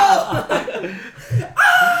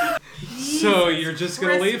 So you're just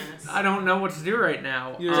gonna leave? Christmas. I don't know what to do right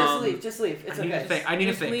now. You're- Just leave. Just leave. It's I need okay. to think. I need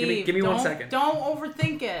to Just think. leave. Give me 1 Don't- second. Don't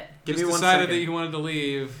overthink it. Give Just me 1 decided second. that you wanted to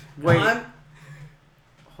leave. Wait. I'm,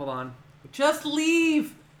 Hold on. Just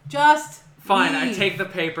leave. Just Fine. I leave. take the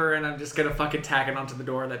paper and I'm just gonna fucking tack it onto the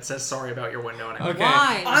door that says sorry about your window. And I Okay.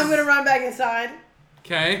 Why? I'm gonna run back inside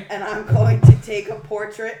Okay. and I'm going to take a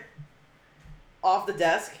portrait off the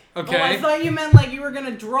desk. Okay. Oh, I thought you meant like you were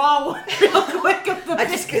gonna draw one real quick of the I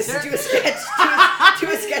just gonna picture. do a sketch. Do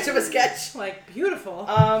a sketch of a sketch. Like, beautiful.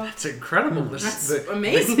 That's incredible. That's the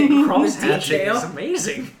amazing. cross The hatching detail. is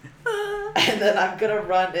amazing. And then I'm gonna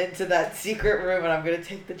run into that secret room and I'm gonna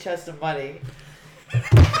take the chest of money. Are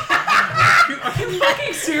you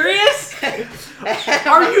fucking serious? And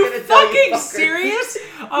Are I'm you gonna tell fucking fuckers. serious?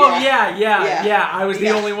 Oh Yeah. yeah. Yeah. I was the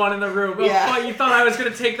Yeah. only one in the room. Oh, Yeah. fuck, you thought I was gonna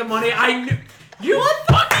take the money? I knew. You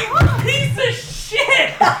fucking piece of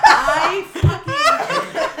shit! I fucking.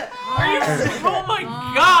 Are you? Oh my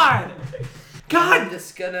god! I'm God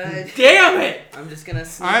just gonna. damn it! I'm just gonna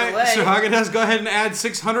sneak All right, away. so Haagen-Dazs, go ahead and add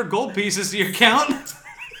 600 gold pieces to your count.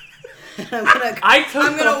 I'm gonna. I took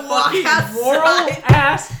I'm gonna the walk fucking outside. moral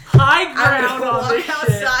ass high I'm ground gonna on walk this shit.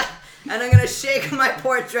 outside and I'm gonna shake my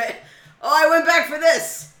portrait. Oh, I went back for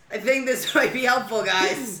this. I think this might be helpful,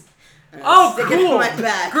 guys. And I'll Oh, stick cool! it in my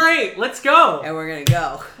back. Great, let's go. And we're gonna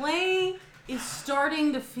go. Clay is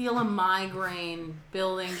starting to feel a migraine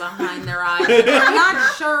building behind their eyes. I'm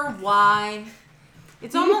not sure why.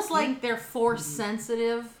 It's almost like they're force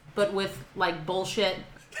sensitive, but with like bullshit.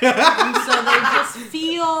 And so they just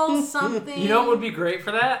feel something. You know what would be great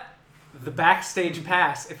for that? The backstage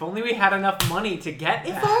pass. If only we had enough money to get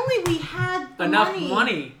If that. only we had the Enough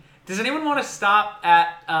money. Does anyone want to stop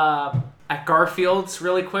at Garfield's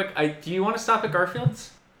really quick? Do you want to stop at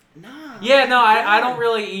Garfield's? Nah. Yeah, no, I don't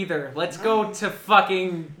really either. Let's go to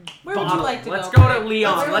fucking Where would you like to Let's go? go to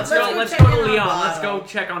Leon. Let's Let's go go to check in on Leon. Let's Bottle. go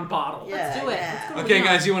check on Bottle. Let's do it. Yeah. Let's go to Okay, Leon.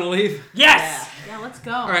 guys, you want to leave? Yes. Yeah, let's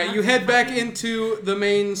go. All right, you head back into the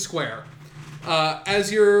main square.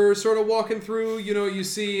 As you're sort of walking through, you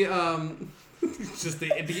see just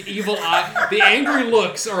the evil eye. The angry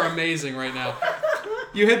looks are amazing right now.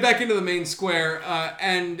 You head back into the main square,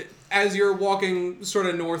 and as you're walking sort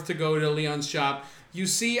of north to go to Leon's shop, you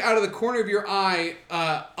see out of the corner of your eye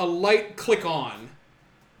a light click on,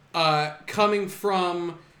 coming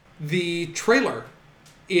from the trailer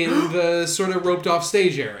in the sort of roped off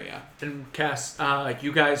stage area. And Cass,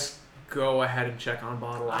 you guys go ahead and check on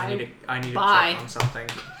Bottle. I need to Bye. check on something.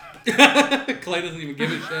 Clay doesn't even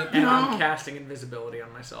give a shit. And I'm casting invisibility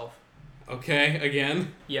on myself. Okay,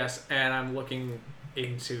 again. Yes, and I'm looking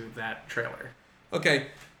into that trailer. Okay.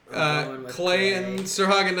 I'm going with Clay Clay. and Sir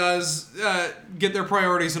Haagen-Dazs get their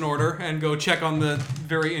priorities in order and go check on the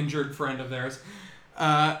very injured friend of theirs.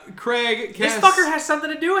 Craig, This cast, fucker has something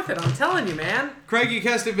to do with it, I'm telling you, man. Craig, you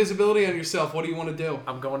cast invisibility on yourself. What do you want to do?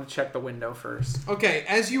 I'm going to check the window first. Okay,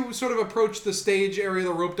 as you sort of approach the stage area,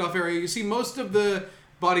 the roped off area, you see most of the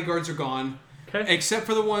bodyguards are gone, Okay. except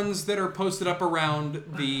for the ones that are posted up around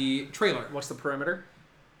the trailer. What's the perimeter?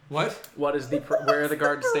 What? What is where are the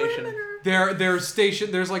guards stationed? They're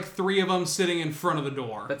stationed. There's like 3 of them sitting in front of the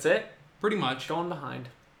door. That's it? Pretty much. Going behind.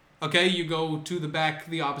 Okay, you go to the back,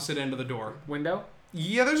 the opposite end of the door. Window?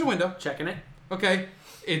 Yeah, there's a window. Checking it. Okay,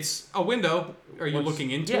 it's a window. Are you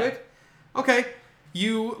looking into yeah. it? Okay,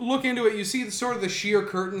 you look into it. You see sort of the sheer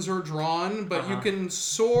curtains are drawn, but you can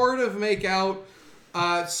sort of make out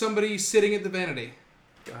somebody sitting at the vanity.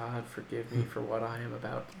 God forgive me for what I am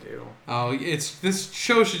about to do. Oh, this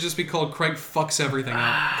show should just be called Craig Fucks Everything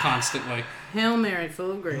Up constantly. Hail Mary,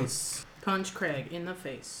 full of grace. Punch Craig in the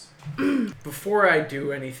face. Before I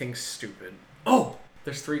do anything stupid. Oh!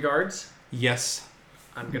 There's 3 guards. Yes.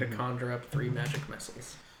 I'm going to conjure up 3 magic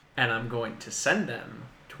missiles. And I'm going to send them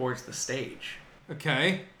towards the stage,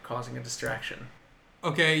 Okay. causing a distraction.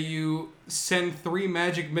 Okay, you send 3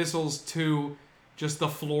 magic missiles to just the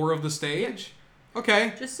floor of the stage?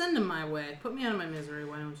 Okay. Just send him my way. Put me out of my misery,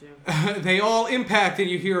 why don't you? They all impact and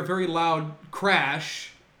you hear a very loud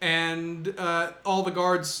crash, and all the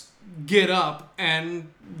guards get up and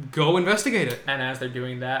go investigate it. And as they're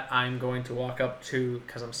doing that, I'm going to walk up to,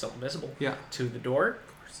 because I'm still invisible, Yeah. to the door,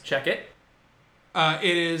 check it.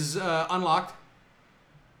 It is unlocked.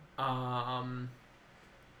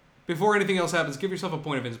 Before anything else happens, give yourself a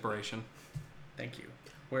point of inspiration. Thank you.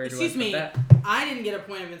 Where Excuse do I me, put that? I didn't get a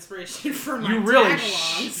point of inspiration for my You really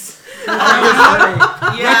tag-alongs.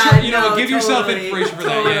 Give yourself inspiration for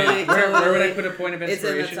that, yeah. Totally, Where would I totally. put a point of It's in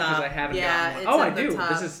the inspiration? Because top. I haven't Yeah, gotten it's one. Oh, I at the do. top.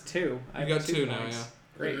 This is 2. You got 2 now, points. yeah.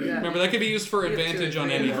 Great. Yeah. Remember, that could be used for You have 2 or advantage on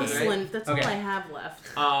 3 anything. of them, right? Hustling, that's all Okay. I have left.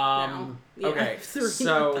 Yeah, Okay, 3.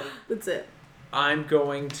 so That's it. I'm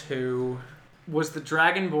going to... Was the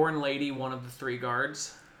Dragonborn lady one of the 3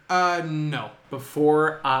 guards? No.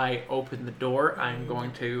 Before I open the door, I'm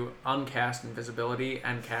going to uncast invisibility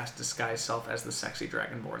and cast disguise self as the sexy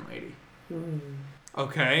Dragonborn lady.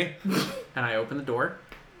 Okay. And I open the door,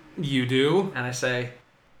 You do. and I say,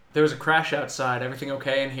 there was a crash outside. Everything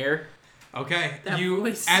okay in here? Okay. That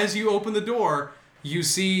voice. As you open the door, you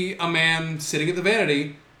see a man sitting at the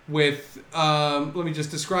vanity with, let me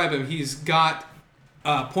just describe him. He's got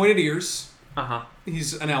pointed ears. Uh-huh.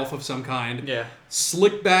 He's an elf of some kind. Yeah.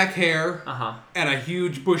 Slick back hair. Uh-huh. And a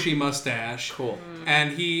huge bushy mustache. Cool.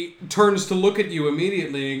 And he turns to look at you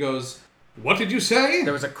immediately and he goes, "What did you say?"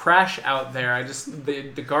 There was a crash out there.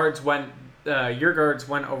 The guards went, your guards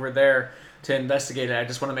went over there to investigate it. I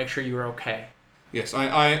just want to make sure you were okay. Yes,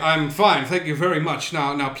 I'm fine. Thank you very much.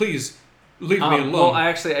 Now please leave me alone. Well,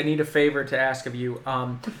 I need a favor to ask of you.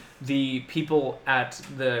 The people at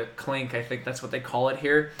the Clink, I think that's what they call it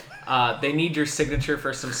here, they need your signature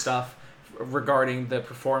for some stuff regarding the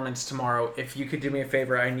performance tomorrow. If you could do me a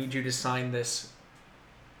favor, I need you to sign this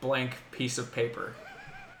blank piece of paper.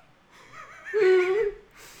 He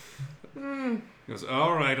goes,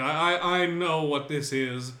 "All right, I know what this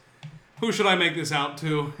is. Who should I make this out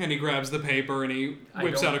to?" And he grabs the paper and he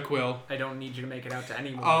whips out a quill. I don't need you to make it out to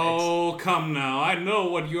anyone. Oh, come now. I know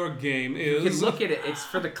what your game is. You can look at it. It's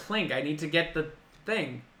for the Clink. I need to get the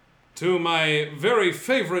thing. To my very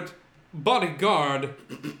favorite bodyguard,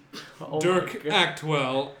 Oh Dirk my God.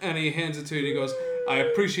 Actwell. And he hands it to you and he goes, "I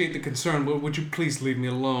appreciate the concern, but would you please leave me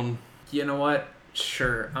alone?" You know what?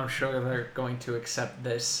 Sure. I'm sure they're going to accept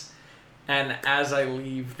this. And as I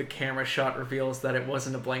leave, the camera shot reveals that it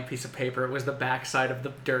wasn't a blank piece of paper. It was the backside of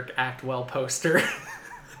the Dirk Actwell poster.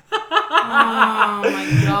 Oh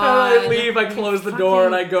my god. And I leave, I close the door,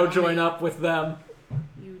 and I go fucking join dummy. up with them.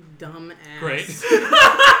 You dumb ass. Great.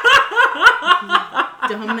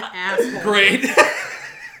 Dumb asshole. Great.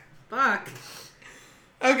 Fuck.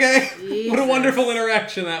 Okay. Jesus. What a wonderful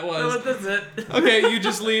interaction that was. That's it. Okay, you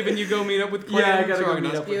just leave and you go meet up with Claire. Yeah, I and gotta go Sargnas.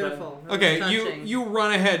 meet up with them. Beautiful. That Okay, was you touching.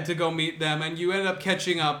 run ahead to go meet them, and you end up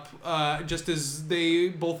catching up just as they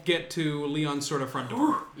both get to Leon's sort of front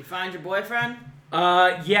door. You find your boyfriend?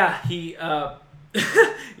 Yeah, he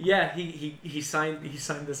signed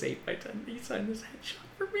this 8x10. He signed this headshot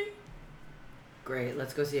for me. Great.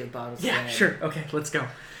 Let's go see if Bottle's Yeah, dead. sure. Okay, let's go.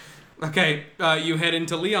 Okay, you head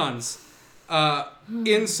into Leon's.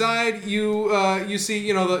 Inside, you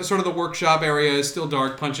see, the sort of the workshop area is still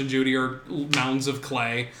dark. Punch and Judy are mounds of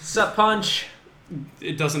clay. Sup, Punch?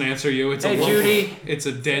 It doesn't answer you. It's Hey, a lump, Judy. It's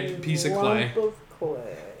a dead piece of clay.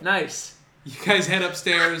 Nice. You guys head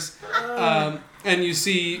upstairs, and you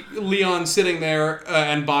see Leon sitting there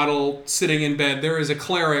and Bottle sitting in bed. There is a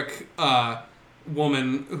cleric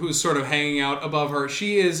woman who's sort of hanging out above her.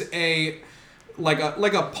 She is like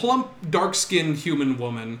a plump, dark-skinned human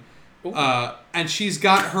woman, and she's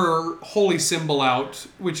got her holy symbol out,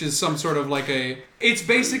 which is some sort of it's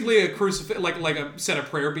basically a crucifix, like a set of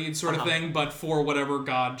prayer beads sort of thing, but for whatever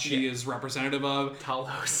god she is representative of.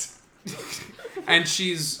 Talos. And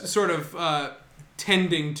she's sort of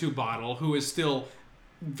tending to Bottle, who is still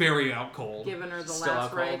very out cold. Giving her the Still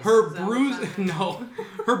last alcohol. rites. Her Is that what's happening?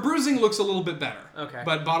 her bruising looks a little bit better. Okay.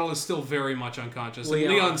 But Bottle is still very much unconscious. Leon.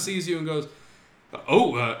 And Leon sees you and goes,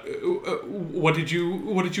 what did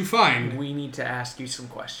you find? We need to ask you some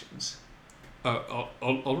questions. All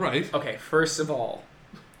right. Okay, first of all,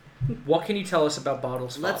 what can you tell us about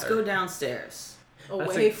Bottle's father? Let's go downstairs.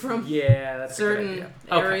 That's Away a- from yeah, that's a good certain idea.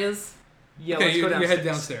 Okay. areas. Yeah, Okay, let's you go downstairs. head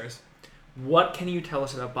downstairs. What can you tell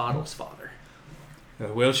us about Bottle's father?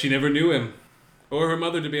 Well, she never knew him. Or her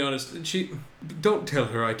mother, to be honest. Don't tell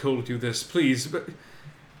her I told you this, please. But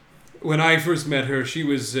when I first met her, she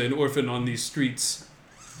was an orphan on these streets.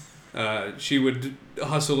 She would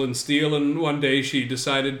hustle and steal, and one day she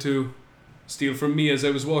decided to steal from me as I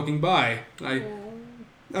was walking by.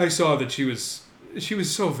 I saw that she was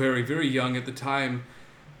so very, very young at the time.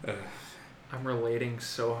 I'm relating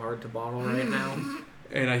so hard to Bottle right now.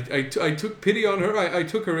 And I took pity on her. I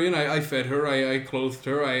took her in. I fed her. I clothed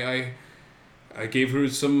her. I gave her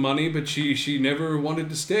some money, but she never wanted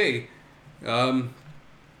to stay.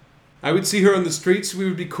 I would see her on the streets. We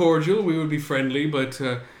would be cordial. We would be friendly. But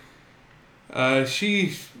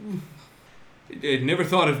she never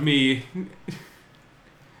thought of me.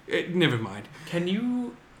 Never mind. Can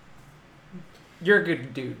you... You're a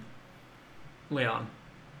good dude, Leon.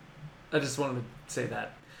 I just wanted to say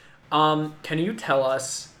that. Can you tell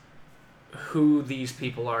us who these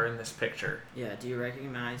people are in this picture? Yeah, do you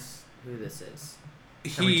recognize who this is?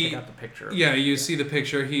 Can we take out the picture? of Yeah, it? you see the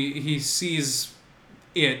picture. He sees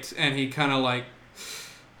it, and he kind of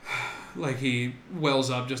like he wells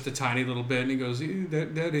up just a tiny little bit, and he goes,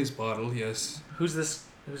 that is Bottle, yes. Who's this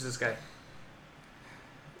guy?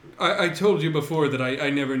 I told you before that I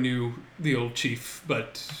never knew the old chief,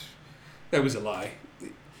 but that was a lie.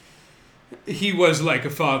 He was like a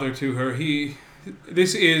father to her.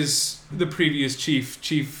 This is the previous chief,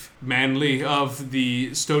 Chief Manley of the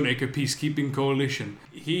Stoneacre Peacekeeping Coalition.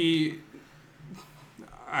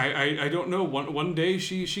 I don't know, one day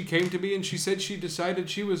she came to me and she said she decided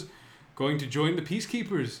she was going to join the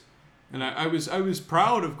Peacekeepers. And I was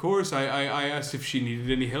proud, of course. I asked if she needed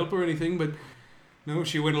any help or anything, but no,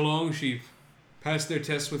 she went along. She passed their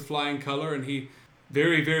tests with flying color, and he,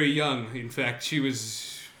 very, very young. In fact, she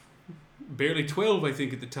was barely 12, I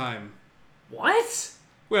think, at the time. What?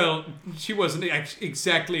 Well, she wasn't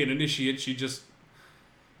exactly an initiate. She just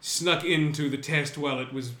snuck into the test while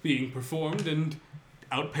it was being performed and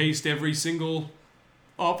outpaced every single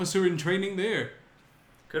officer in training there.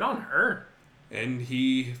 Good on her. And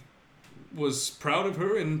he was proud of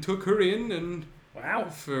her and took her in, and Wow.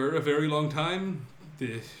 for a very long time,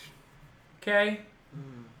 Okay.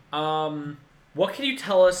 What can you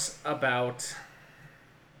tell us about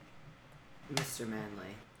Mr.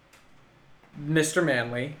 Manley. Mr.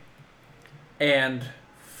 Manley and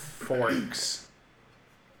Forks?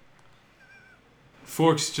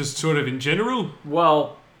 Forks just sort of in general?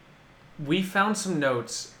 Well, we found some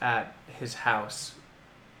notes at his house,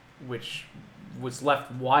 which was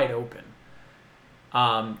left wide open.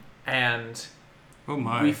 And Oh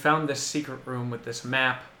my. we found this secret room with this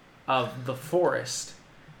map of the forest,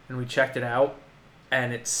 and we checked it out,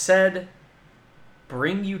 and it said,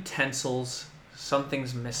 "Bring utensils,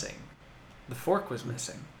 something's missing." The fork was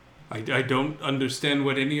missing. I don't understand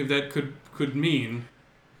what any of that could mean.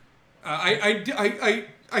 I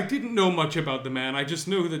didn't know much about the man. I just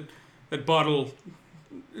knew that Bottle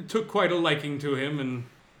took quite a liking to him, and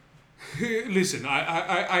Listen,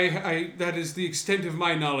 I that is the extent of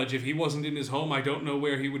my knowledge. If he wasn't in his home, I don't know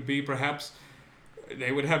where he would be. Perhaps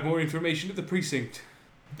they would have more information at the precinct.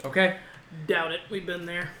 Okay. Doubt it. We've been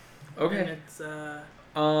there. And Okay. it's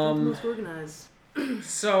most organized.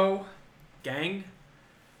 So, gang,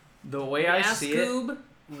 the way I Yeah, see Scoob. it,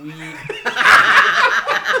 we.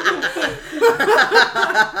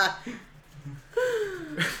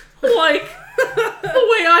 Like, the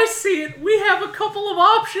way I see it, we have a couple of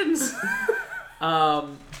options.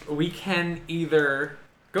 We can either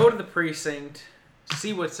go to the precinct,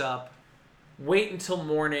 see what's up, wait until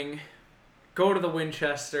morning, go to the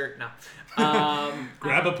Winchester. No.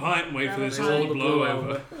 Grab a pint and wait Grab for a this pint. whole to blow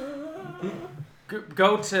over.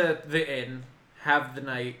 Go to the inn, have the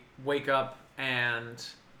night, wake up, and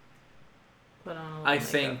Put on a little I makeup.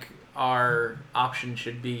 think our option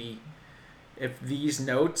should be, if these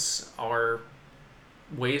notes are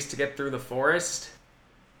ways to get through the forest,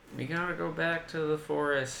 we gotta go back to the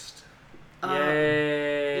forest.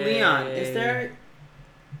 Yay! Leon, is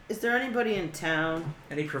there anybody in town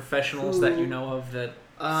any professionals that you know of that?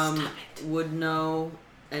 would know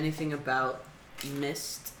anything about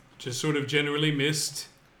mist? Just sort of generally missed.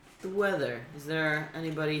 The weather. Is there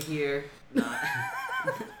anybody here? Not.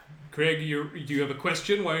 Craig, do you have a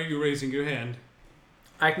question? Why are you raising your hand?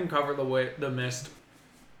 I can cover the mist.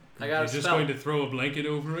 I got You're a just spell. going to throw a blanket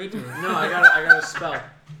over it? Or? No, I got a spell.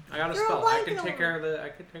 I got a Throw a spell. I blanket can take over care of the. I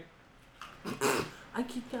can take. I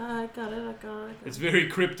got it. It's very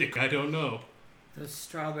cryptic. I don't know. Those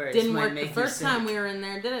strawberries Didn't might work make the you first sick. time we were in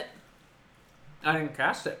there, did it? I didn't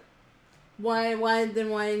cast it. Why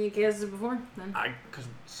didn't you cast it before then? Because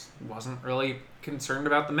wasn't really concerned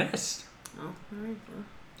about the mist. Oh, alright. Well,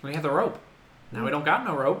 We had the rope. Now we don't got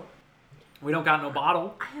no rope. We don't got no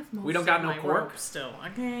bottle. I have most We don't got of no my cork. rope still. I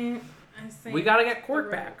can't. I think We gotta get Cork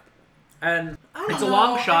the rope. back. And I don't it's a know.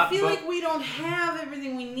 long shot, I feel but like we don't have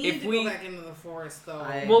everything we need if to we- go back into the forest, though.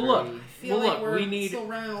 I Well, look. agree. I feel Well, like look, we're we need- still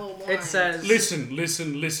running a little blind. it says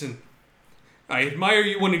Listen. I admire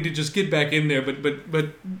you wanting to just get back in there, but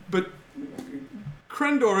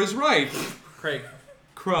Krendor is right. Craig.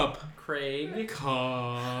 Krupp. Craig.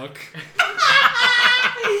 Cock.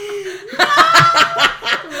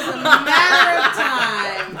 It was a matter of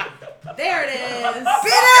time. There it is.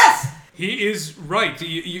 He is right.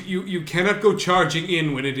 You cannot go charging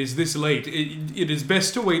in when it is this late. It is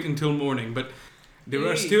best to wait until morning, but there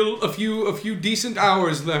are still a few decent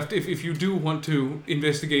hours left if you do want to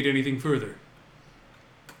investigate anything further.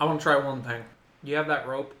 I want to try one thing. You have that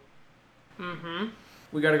rope? Mm-hmm.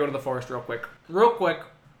 We gotta go to the forest real quick. Real quick.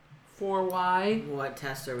 For why? What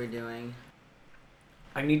test are we doing?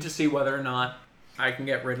 I need to see whether or not I can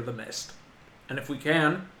get rid of the mist. And if we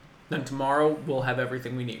can, then tomorrow we'll have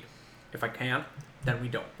everything we need. If I can't, then we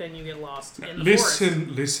don't. Then you get lost in the forest.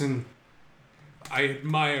 Listen. I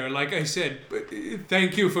admire, like I said, but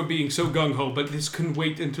thank you for being so gung-ho, but this can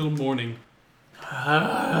wait until morning.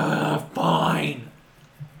 Fine.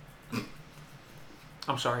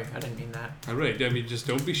 I'm sorry. I didn't mean that. All right, I mean, just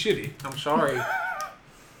don't be shitty. I'm sorry.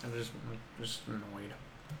 I'm just annoyed.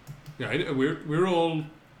 Yeah, we're all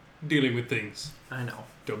dealing with things. I know.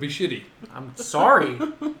 Don't be shitty. I'm sorry.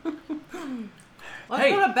 Let's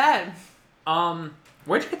Hey. go to bed.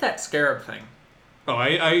 Where'd you get that scarab thing? Oh,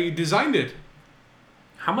 I designed it.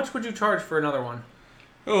 How much would you charge for another one?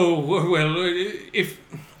 Oh well, if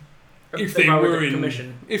they I were get in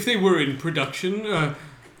commission. if they were in production,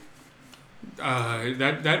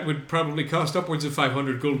 that would probably cost upwards of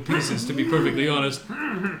 500 gold pieces. To be perfectly honest,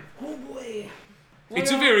 Oh boy.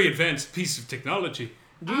 it's a very advanced piece of technology.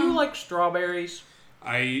 Do you like strawberries?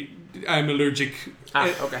 I'm allergic.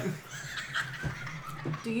 Okay.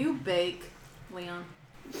 Do you bake, Leon?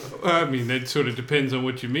 I mean, that sort of depends on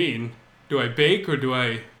what you mean. Do I bake or do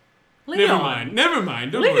I? Leon. Never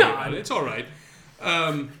mind. Don't worry Leon. about it. It's all right.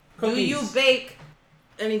 Do you bake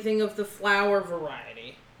anything of the flour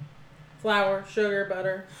variety? Flour, sugar,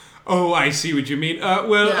 butter. Oh, I see what you mean.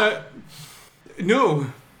 Yeah. No.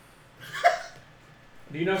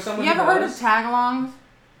 Do you know someone? You who ever heard of does? tag-alongs?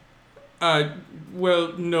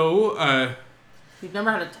 Well, no. You've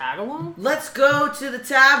never had a tag-along? Let's go to the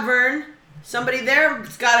tavern. Somebody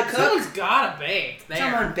there's got to cook. Someone's gotta bake. There.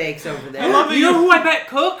 Someone bakes over there. I love that You know who I bet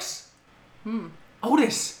cooks?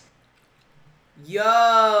 Otis. Yo.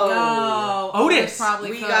 Yo, Otis. probably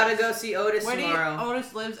We cooks. gotta go see Otis Where tomorrow.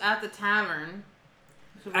 Otis lives at the tavern.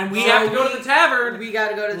 So And we go- have to go to the tavern. We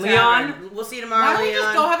gotta go to the Leon? tavern. We'll see you Why tomorrow, don't we Leon.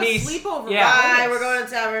 just go have Peace. a sleepover? Yeah. with Bye. Otis? We're going to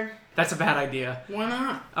the tavern. That's a bad idea. Why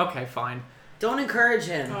not? Okay, fine. Don't encourage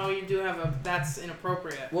him. Oh, you do have a. That's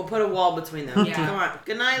inappropriate. We'll put a wall between them. Yeah. Come on.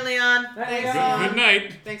 Good night, Leon. Thanks, Good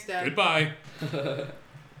night. Thanks, Dad. Goodbye.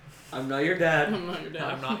 I'm not your dad. I'm not your dad.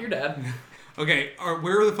 I'm not your dad. Okay,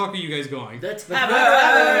 where the fuck are you guys going? The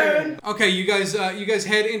tavern. Okay, you guys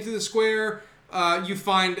head into the square. You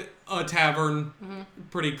find a tavern,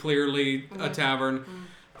 pretty clearly a tavern,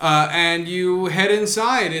 and you head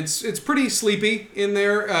inside. It's pretty sleepy in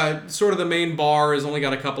there. Sort of the main bar has only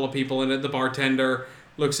got a couple of people in it. The bartender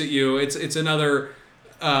looks at you. It's another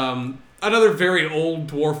very old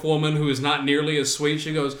dwarf woman who is not nearly as sweet.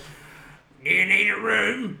 She goes, "Do you need a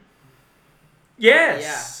room?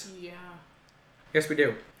 Yes. Yeah. Yes, we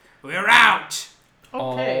do. We're out."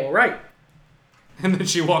 Okay. All right. And then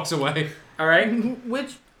she walks away. All right.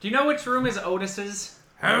 Which? Do you know which room is Otis's?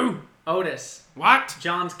 Who? Otis. What?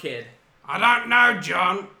 John's kid. I don't know,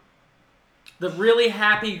 John. The really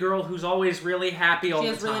happy girl who's always really happy all She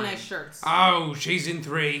the has time. really nice shirts. Oh, she's in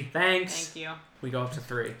 3. Thanks. Thank you. We go up to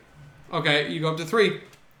 3. Okay, you go up to 3.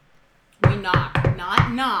 We knock,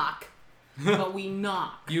 not knock, but we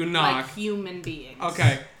knock. You knock. Like human beings.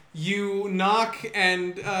 Okay. You knock,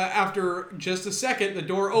 and after just a second, the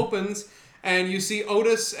door opens, and you see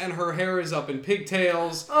Otis, and her hair is up in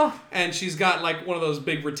pigtails, Oh. and she's got like one of those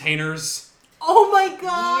big retainers, Oh my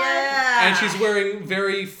god. Yeah. and she's wearing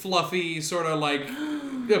very fluffy, sort of like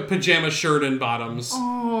pajama shirt and bottoms.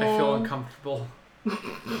 Oh. I feel uncomfortable.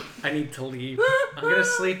 I need to leave. I'm gonna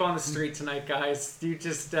sleep on the street tonight, guys. You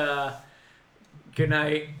just, good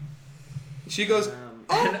night. She goes,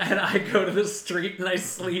 And I go to the street and I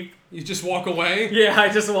sleep. you just walk away. Yeah, I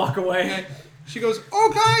just walk away. Okay. She goes,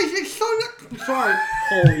 oh guys, it's so sorry.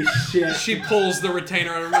 Holy shit. She pulls the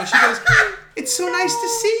retainer out of her mouth. She goes, it's so nice to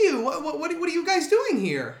see you. What are you guys doing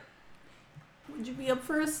here? Would you be up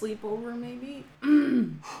for a sleepover, maybe?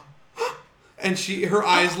 And her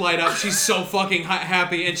eyes light up. She's so fucking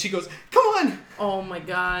happy, and she goes, come on. Oh my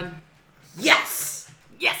god. Yes.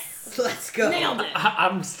 Yes. Let's go. Nailed it.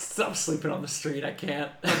 I'm sleeping on the street. I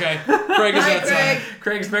can't. Okay, Craig is Hi, outside. Craig.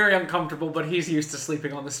 Craig's very uncomfortable, but he's used to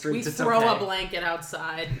sleeping on the We streets. It's throw okay. a blanket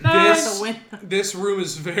outside. This- The window. This room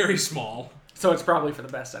is very small. So it's probably for the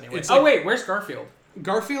best anyway. It's Oh like- wait, where's Garfield?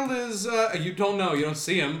 Garfield is, you don't know. You don't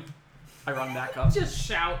see him. I run back up. Just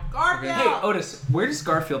shout, Garfield. Hey, Otis, where does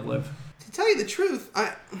Garfield live? To tell you the truth,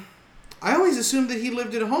 I always assumed that he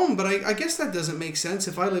lived at home, but I guess that doesn't make sense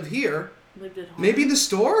if I live here. Lived at home. Maybe the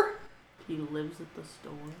store? He lives at the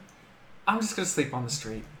store. I'm just gonna sleep on the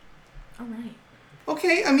street. All right.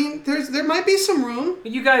 Okay, I mean, there might be some room.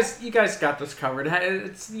 You guys got this covered.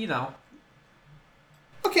 It's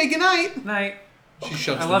Okay, good night. night. She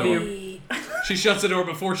shuts I the love door. you. She shuts the door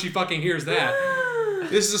before she fucking hears that.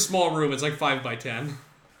 This is a small room. It's like 5 by 10.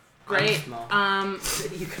 Great. small.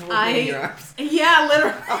 You can hold me in your arms. Yeah,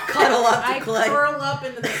 literally. I'll cuddle up to I Clay. curl up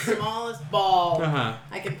into the smallest ball Uh-huh.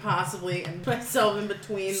 I could possibly and put myself in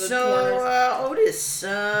between the So, corners. Otis,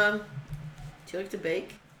 do you like to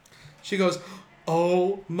bake? She goes,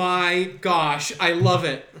 oh my gosh, I love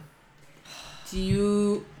it. Do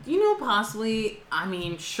you know possibly, I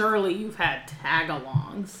mean, surely you've had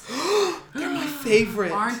tag-alongs. They're my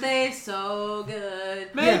favorite. Aren't they so good?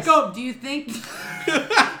 Yes. Makeup. Do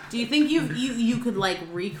you think you could like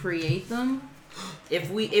recreate them? If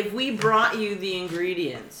we brought you the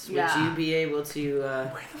ingredients, would Yeah. you be able to?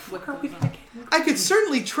 I could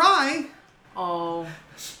certainly try. Oh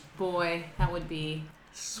boy, that would be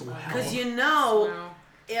Swell. Because you know, wow.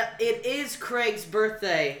 it is Craig's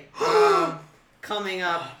birthday coming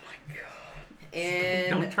up. Oh my god! In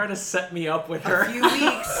Don't try to set me up with a her. few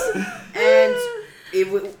weeks, and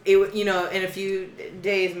it would you know in a few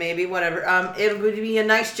days maybe whatever. It would be a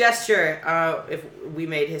nice gesture if we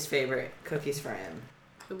made his favorite cookies for him.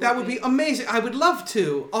 That would be amazing. I would love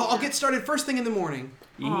to. I'll get started first thing in the morning.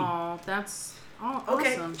 Oh, that's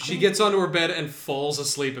Okay. awesome. She gets onto her bed and falls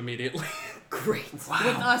asleep immediately. Great. With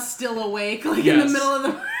us still awake, like in Yes. the middle of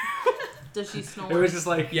the. Does she snore? It was just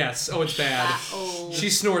like, Yes. Oh, it's bad. Oh. She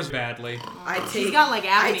snores badly. She's got like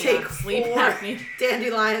apnea. I take sleep 4 apnea.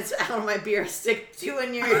 dandelions out of my beer, stick 2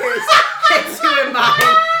 in your ears, and 2 in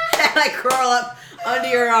mine, and I curl up under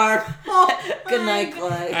your arm. Good night,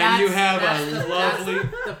 Clay. And you have That's a the- lovely.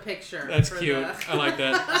 That's the picture. That's for cute. the- I like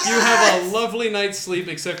that. You have a lovely night's sleep,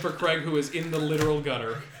 except for Craig, who is in the literal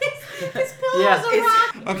gutter. His pillow Yeah. is a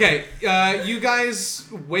rock. Okay, you guys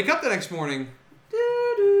wake up the next morning.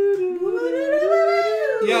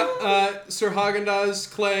 Yeah, Sir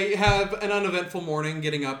Haagen-Dazs, Clay have an uneventful morning,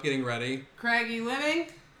 getting up, getting ready. Craig, you living?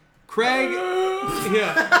 Craig,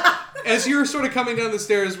 yeah. As you're sort of coming down the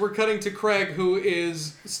stairs, we're cutting to Craig, who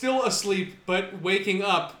is still asleep, but waking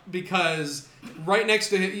up because right next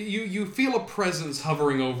to him, you feel a presence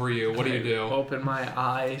hovering over you. What do you do? Open my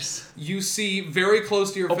eyes. You see very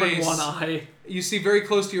close to your Open face. one eye. You see very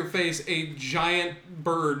close to your face a giant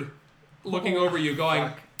bird looking over you, going,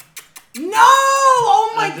 Fuck. No!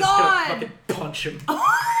 Oh my I'm just god! gonna fucking punch him.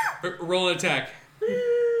 roll an attack. We're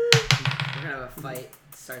gonna have a fight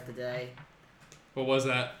to start the day. What was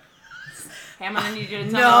that? Hey, I'm gonna need you to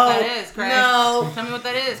tell me No. what that is, Craig. No. Tell me what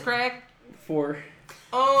that is, Craig. 4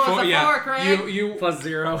 Oh, it's a 4, Craig. You plus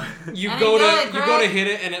 0. you That go ain't to good, you go to Craig. hit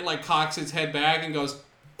it and it like cocks its head back and goes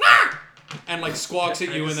 "Ah!" and like squawks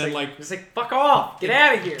at you and then like just like fuck off, get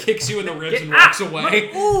out of here. kicks you in the ribs Get and walks out.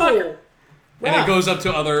 away. Ooh. And it goes up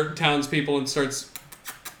to other townspeople and starts.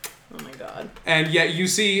 Oh my god. And yeah, you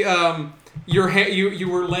see, your you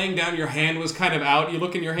were laying down. Your hand was kind of out. You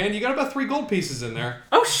look in your hand. You got about 3 gold pieces in there,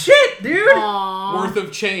 Oh shit, dude. Aww. worth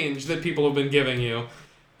of change that people have been giving you.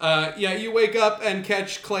 Yeah, you wake up and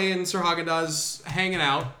catch Clay and Sir Haagen-Dazs hanging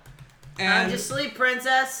out. How'd And you sleep,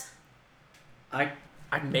 princess? I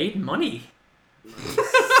made money.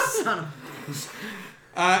 Son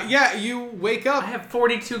of... yeah, you wake up. I have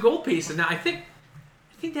 42 gold pieces now. I think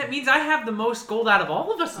that means I have the most gold out of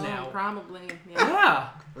all of us Oh, now. probably. Yeah. Yeah.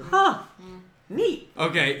 Huh. Neat.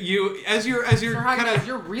 Okay, you as you're Sir kind Haagen-Dazs, of.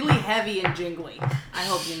 you're really heavy and jingly. I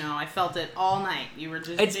hope you know. I felt it all night. You were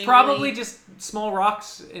just It's jingly. probably just small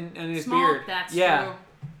rocks in his small. beard. That's yeah. true.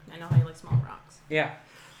 I know how you like small rocks. Yeah.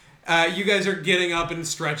 You guys are getting up and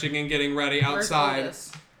stretching and getting ready Where's outside.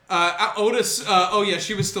 Otis? Otis. Oh yeah,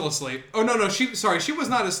 she was still asleep. Oh no, she was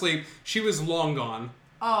not asleep. She was long gone.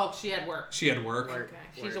 Oh, she had work. She had work. Okay.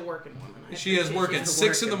 She's a working woman. I She has appreciate work that. at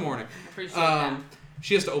 6 in the morning. I appreciate that.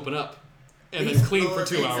 She has to open up and then These clean for clothes,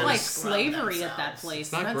 2 it's hours. It's like Scrub slavery at that themselves.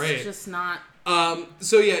 place. not That's great. just not.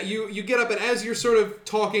 So yeah, you get up and as you're sort of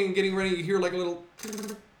talking and getting ready, you hear like a little,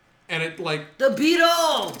 and it like, The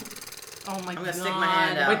beetle! Oh my god. I'm gonna stick my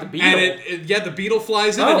hand out. Wait, the beetle. and yeah, the beetle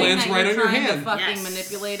flies in Oh. and lands That right you're on your trying hand. To fucking Yes.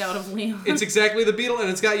 manipulate out of Leon. It's exactly the beetle, and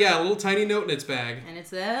it's got a little tiny note in its bag. and it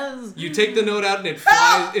says You take the note out and it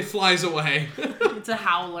flies. It flies away. it's a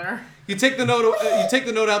howler. You take the note. You take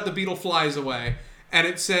the note out. The beetle flies away, and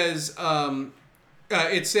it says,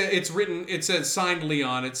 it's written. It says signed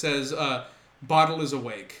Leon. It says, "Bottle is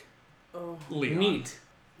awake." Oh. Leon. Neat.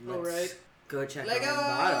 Let's go check Lego, on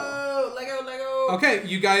Bottle. Lego. Okay,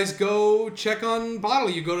 you guys go check on Bottle.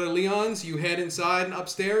 You go to Leon's. You head inside and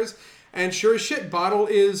upstairs, and sure as shit, Bottle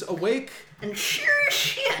is awake. And sure as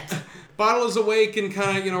shit. Bottle is awake and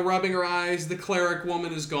kind of rubbing her eyes. The cleric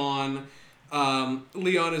woman is gone.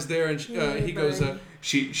 Leon is there, and he goes, buddy.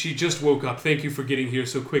 she just woke up. Thank you for getting here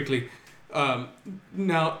so quickly.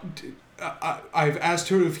 Now, I've asked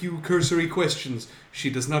her a few cursory questions. She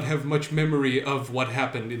does not have much memory of what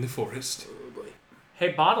happened in the forest. Hey,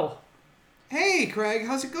 Bottle. Hey, Craig,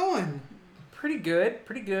 how's it going? Pretty good.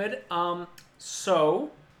 Pretty good.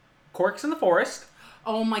 So, Cork's in the forest.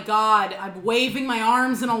 Oh my god, I'm waving my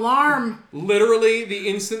arms in alarm. Literally, the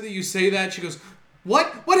instant that you say that, she goes, "What?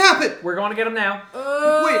 What happened? We're going to get him now.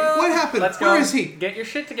 Wait, what happened? Let's go. Where is he?" Get your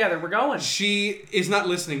shit together. We're going. She is not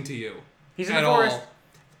listening to you. He's in at the forest. all.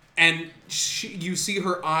 And you see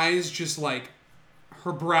her eyes just like,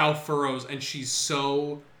 her brow furrows, and she's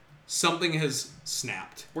so, something has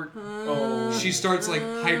snapped. She starts like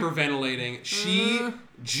hyperventilating. She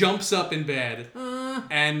jumps up in bed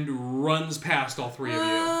and runs past all 3 of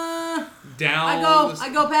you. Down. I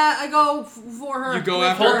go for her. You go with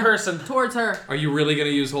after Whole her? person. towards her. Are you really gonna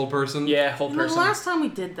use whole person? Yeah, whole You know, the person. last time we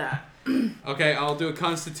did that. Okay, I'll do a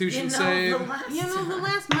Constitution save.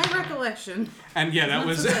 My recollection. And yeah, that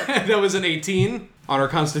was that was an 18 on her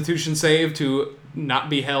Constitution save to not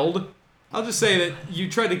be held. I'll just say that you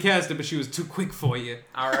tried to cast it, but she was too quick for you.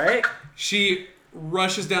 All right. She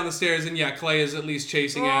rushes down the stairs, and yeah, Clay is at least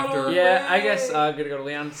chasing after her. Yeah, I guess I'm going to go to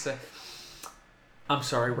Leon and say, I'm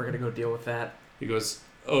sorry, we're going to go deal with that. He goes,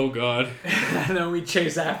 "Oh God." And then we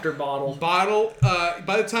chase after Bottle. Bottle,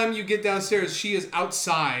 by the time you get downstairs, she is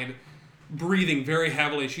outside, breathing very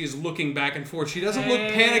heavily. She is looking back and forth. She doesn't look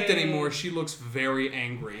panicked anymore. She looks very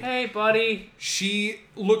angry. Hey, buddy. She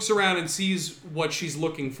looks around and sees what she's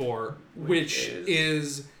looking for, which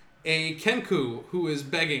is a Kenku who is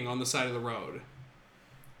begging on the side of the road.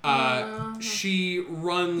 She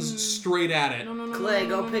runs straight at it. Clay,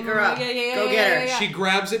 go pick her up. Go get her. She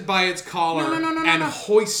grabs it by its collar and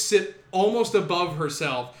hoists it almost above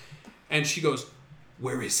herself. And she goes,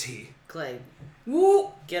 "Where is he?" Clay, Woo!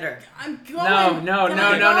 get her. I'm going. No. Can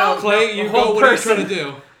I go? No. Clay, you Whole go. What are you person. trying to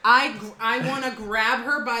do? I want to grab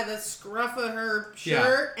her by the scruff of her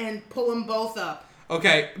shirt and pull them both up.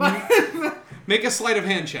 Okay. Make a sleight of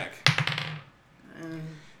hand check.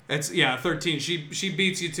 It's 13. She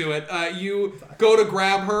beats you to it. You go to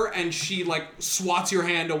grab her, and she like swats your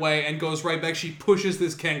hand away and goes right back. She pushes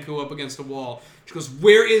this Kenku up against a wall. She goes,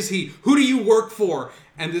 "Where is he? Who do you work for?"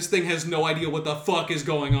 And this thing has no idea what the fuck is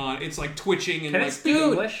going on. It's like twitching and Can it like. speak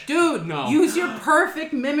English? Dude, No. use your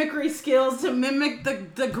perfect mimicry skills to mimic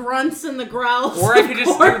the grunts and the growls. Or I of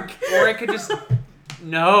could just Cork.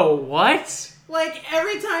 No, what? Like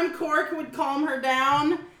every time Cork would calm her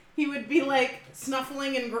down, he would be like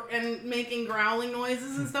snuffling and making growling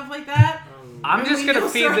noises and stuff like that. I'm And just we gonna know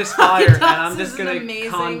feed Sir this fire, and I'm Haagen-Dazs just is gonna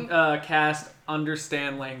amazing. cast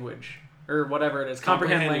understand language or whatever it is,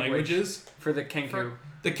 comprehend language languages. for the Kenku.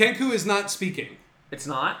 The Kenku is not speaking. It's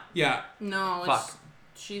not. Yeah. No, Fuck.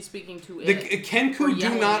 she's speaking to The it. Or Kenku do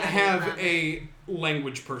yelling not at it, have rather. a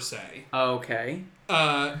language per se. Okay.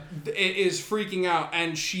 It is freaking out,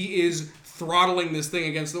 and she is throttling this thing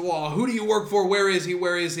against the wall. Who do you work for? Where is he?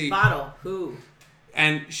 Where is he? Bottle. Who?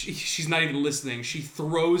 And she's not even listening. She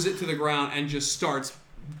throws it to the ground and just starts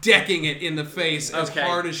decking it in the face as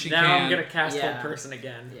hard as she now can. I'm gonna cast Yeah. Hold Person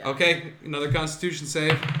again. Yeah. Okay, another Constitution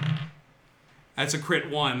save. That's a crit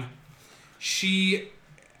 1. She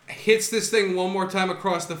hits this thing one more time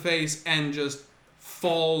across the face and just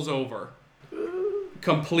falls over.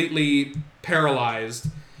 Completely paralyzed.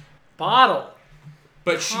 Bottle.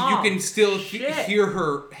 But you can still Shit. hear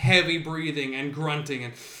her heavy breathing and grunting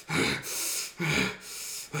and...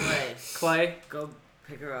 Clay, Go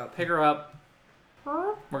pick her up. pick her up.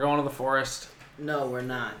 We're going to the forest. No, we're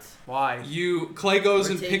not. Why? Clay goes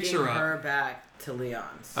We're and picks taking her up. her back to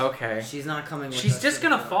Leon's. Okay. She's not coming with us. She's just to the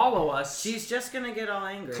gonna front. follow us. She's just gonna get all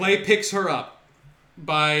angry. Clay picks her up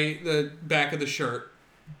by the back of the shirt.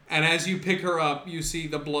 And as you pick her up, you see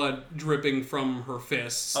the blood dripping from her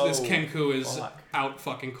fists. This Oh, Kenku is fuck. out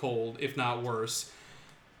fucking cold, if not worse.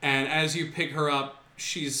 And as you pick her up,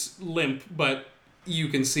 she's limp, but you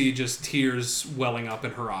can see just tears welling up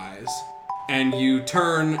in her eyes. And you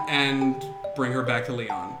turn and bring her back to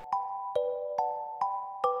Leon.